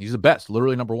 He's the best.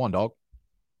 Literally number one, dog.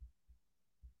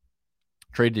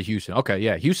 Traded to Houston. Okay,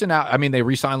 yeah. Houston now, I mean, they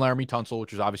re-signed Laramie Tunsil,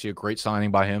 which was obviously a great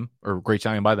signing by him, or great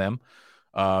signing by them.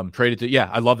 Traded to, yeah,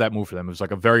 I love that move for them. It was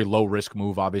like a very low-risk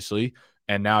move, obviously.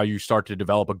 And now you start to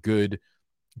develop a good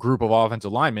group of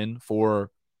offensive linemen for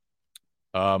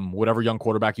whatever young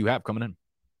quarterback you have coming in.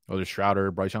 Whether Stroud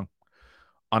or Bryce Young.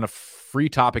 On a free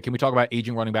topic, can we talk about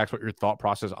aging running backs, what your thought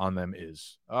process on them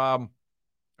is? I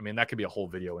mean, that could be a whole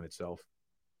video in itself.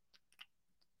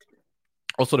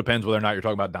 Also depends whether or not you're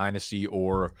talking about dynasty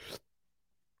or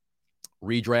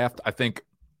redraft. I think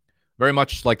very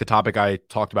much like the topic I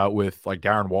talked about with like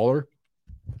Darren Waller.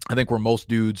 I think where most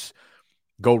dudes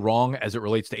go wrong as it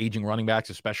relates to aging running backs,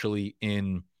 especially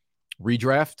in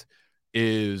redraft,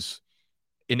 is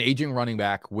an aging running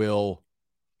back will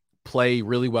play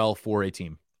really well for a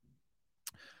team.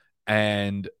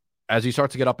 And as he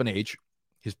starts to get up in age,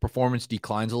 his performance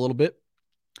declines a little bit.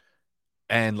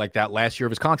 And like that last year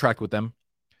of his contract with them,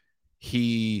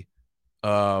 he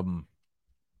doesn't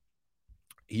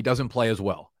play as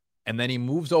well. And then he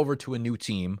moves over to a new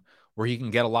team where he can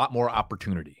get a lot more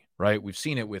opportunity, right? We've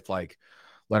seen it with like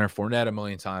Leonard Fournette a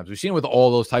million times. We've seen it with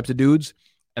all those types of dudes.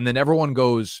 And then everyone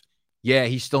goes, yeah,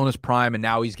 he's still in his prime and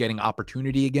now he's getting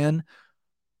opportunity again.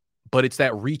 But it's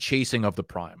that rechasing of the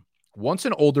prime. Once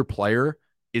an older player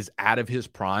is out of his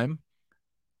prime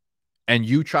and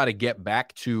you try to get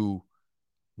back to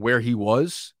where he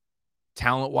was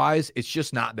talent-wise, it's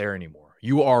just not there anymore.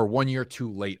 You are 1 year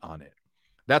too late on it.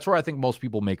 That's where I think most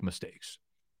people make mistakes.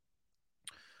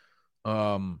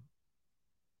 So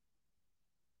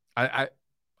I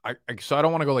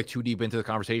don't want to go like too deep into the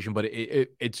conversation, but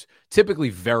it's typically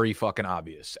very fucking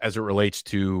obvious as it relates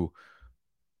to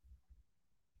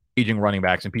aging running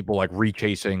backs and people like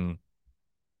rechasing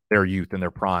their youth and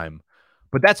their prime.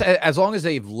 But that's as long as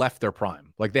they've left their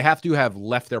prime. Like they have to have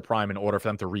left their prime in order for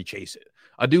them to rechase it.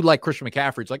 A dude like Christian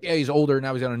McCaffrey, it's like, yeah, he's older,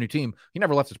 now he's on a new team. He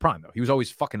never left his prime though. He was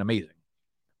always fucking amazing.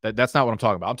 That's not what I'm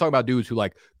talking about. I'm talking about dudes who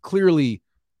like clearly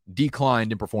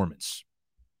declined in performance.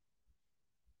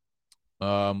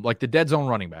 Like the dead zone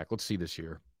running back. Let's see this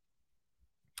year.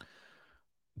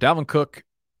 Dalvin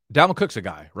Cook's a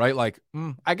guy, right? Like,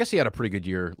 I guess he had a pretty good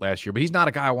year last year, but he's not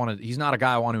a guy I want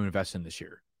to invest in this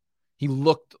year. He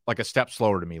looked like a step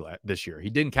slower to me this year.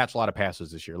 He didn't catch a lot of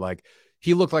passes this year. Like,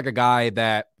 he looked like a guy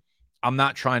that I'm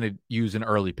not trying to use an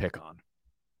early pick on.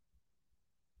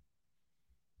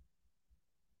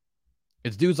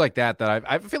 It's dudes like that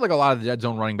I feel like a lot of the dead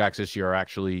zone running backs this year are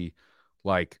actually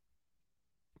like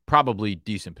probably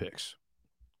decent picks.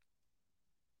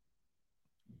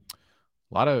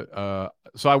 A lot of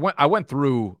so I went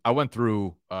through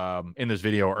in this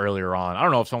video earlier on. I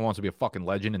don't know if someone wants to be a fucking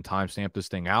legend and timestamp this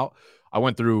thing out. I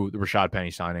went through the Rashad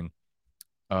Penny signing.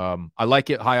 I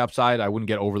like it high upside. I wouldn't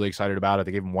get overly excited about it.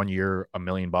 They gave him 1 year, $1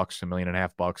 million, $1.5 million.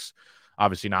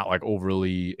 Obviously not like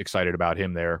overly excited about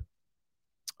him there.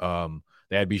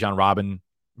 They had Bijan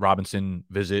Robinson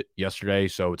visit yesterday,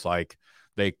 so it's like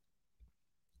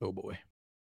oh boy.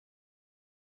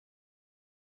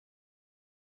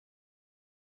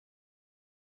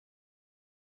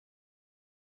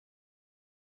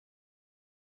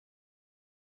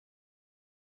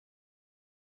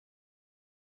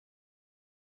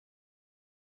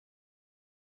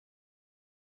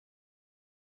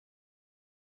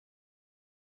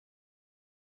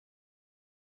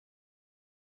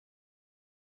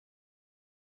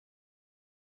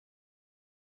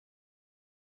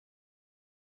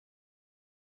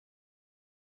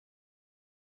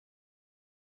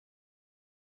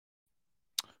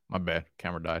 My bad.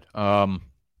 Camera died.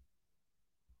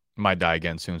 Might die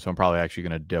again soon, so I'm probably actually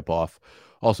going to dip off.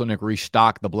 Also, Nick,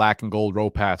 restock the black and gold row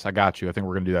pats. I got you. I think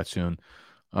we're going to do that soon.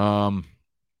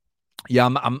 Yeah,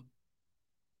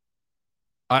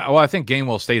 I think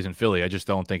Gainwell stays in Philly. I just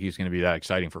don't think he's going to be that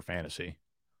exciting for fantasy.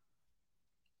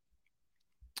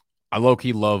 I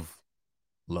low-key love.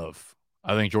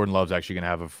 I think Jordan Love's actually going to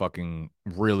have a fucking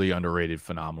really underrated,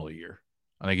 phenomenal year.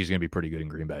 I think he's going to be pretty good in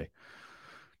Green Bay.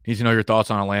 Need to know your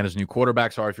thoughts on Atlanta's new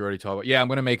quarterback. Sorry if you already talked about. Yeah, I'm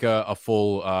going to make a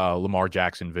full Lamar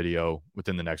Jackson video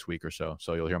within the next week or so.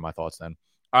 So you'll hear my thoughts then.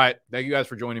 All right. Thank you guys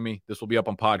for joining me. This will be up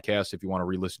on podcast if you want to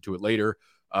re-listen to it later.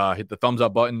 Hit the thumbs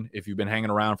up button if you've been hanging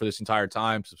around for this entire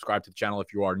time. Subscribe to the channel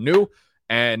if you are new.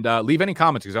 And leave any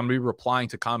comments because I'm going to be replying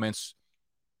to comments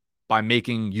by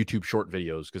making YouTube short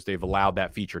videos because they've allowed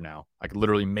that feature now. I can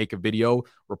literally make a video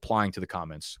replying to the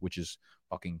comments, which is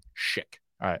fucking sick.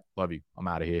 All right. Love you. I'm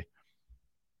out of here.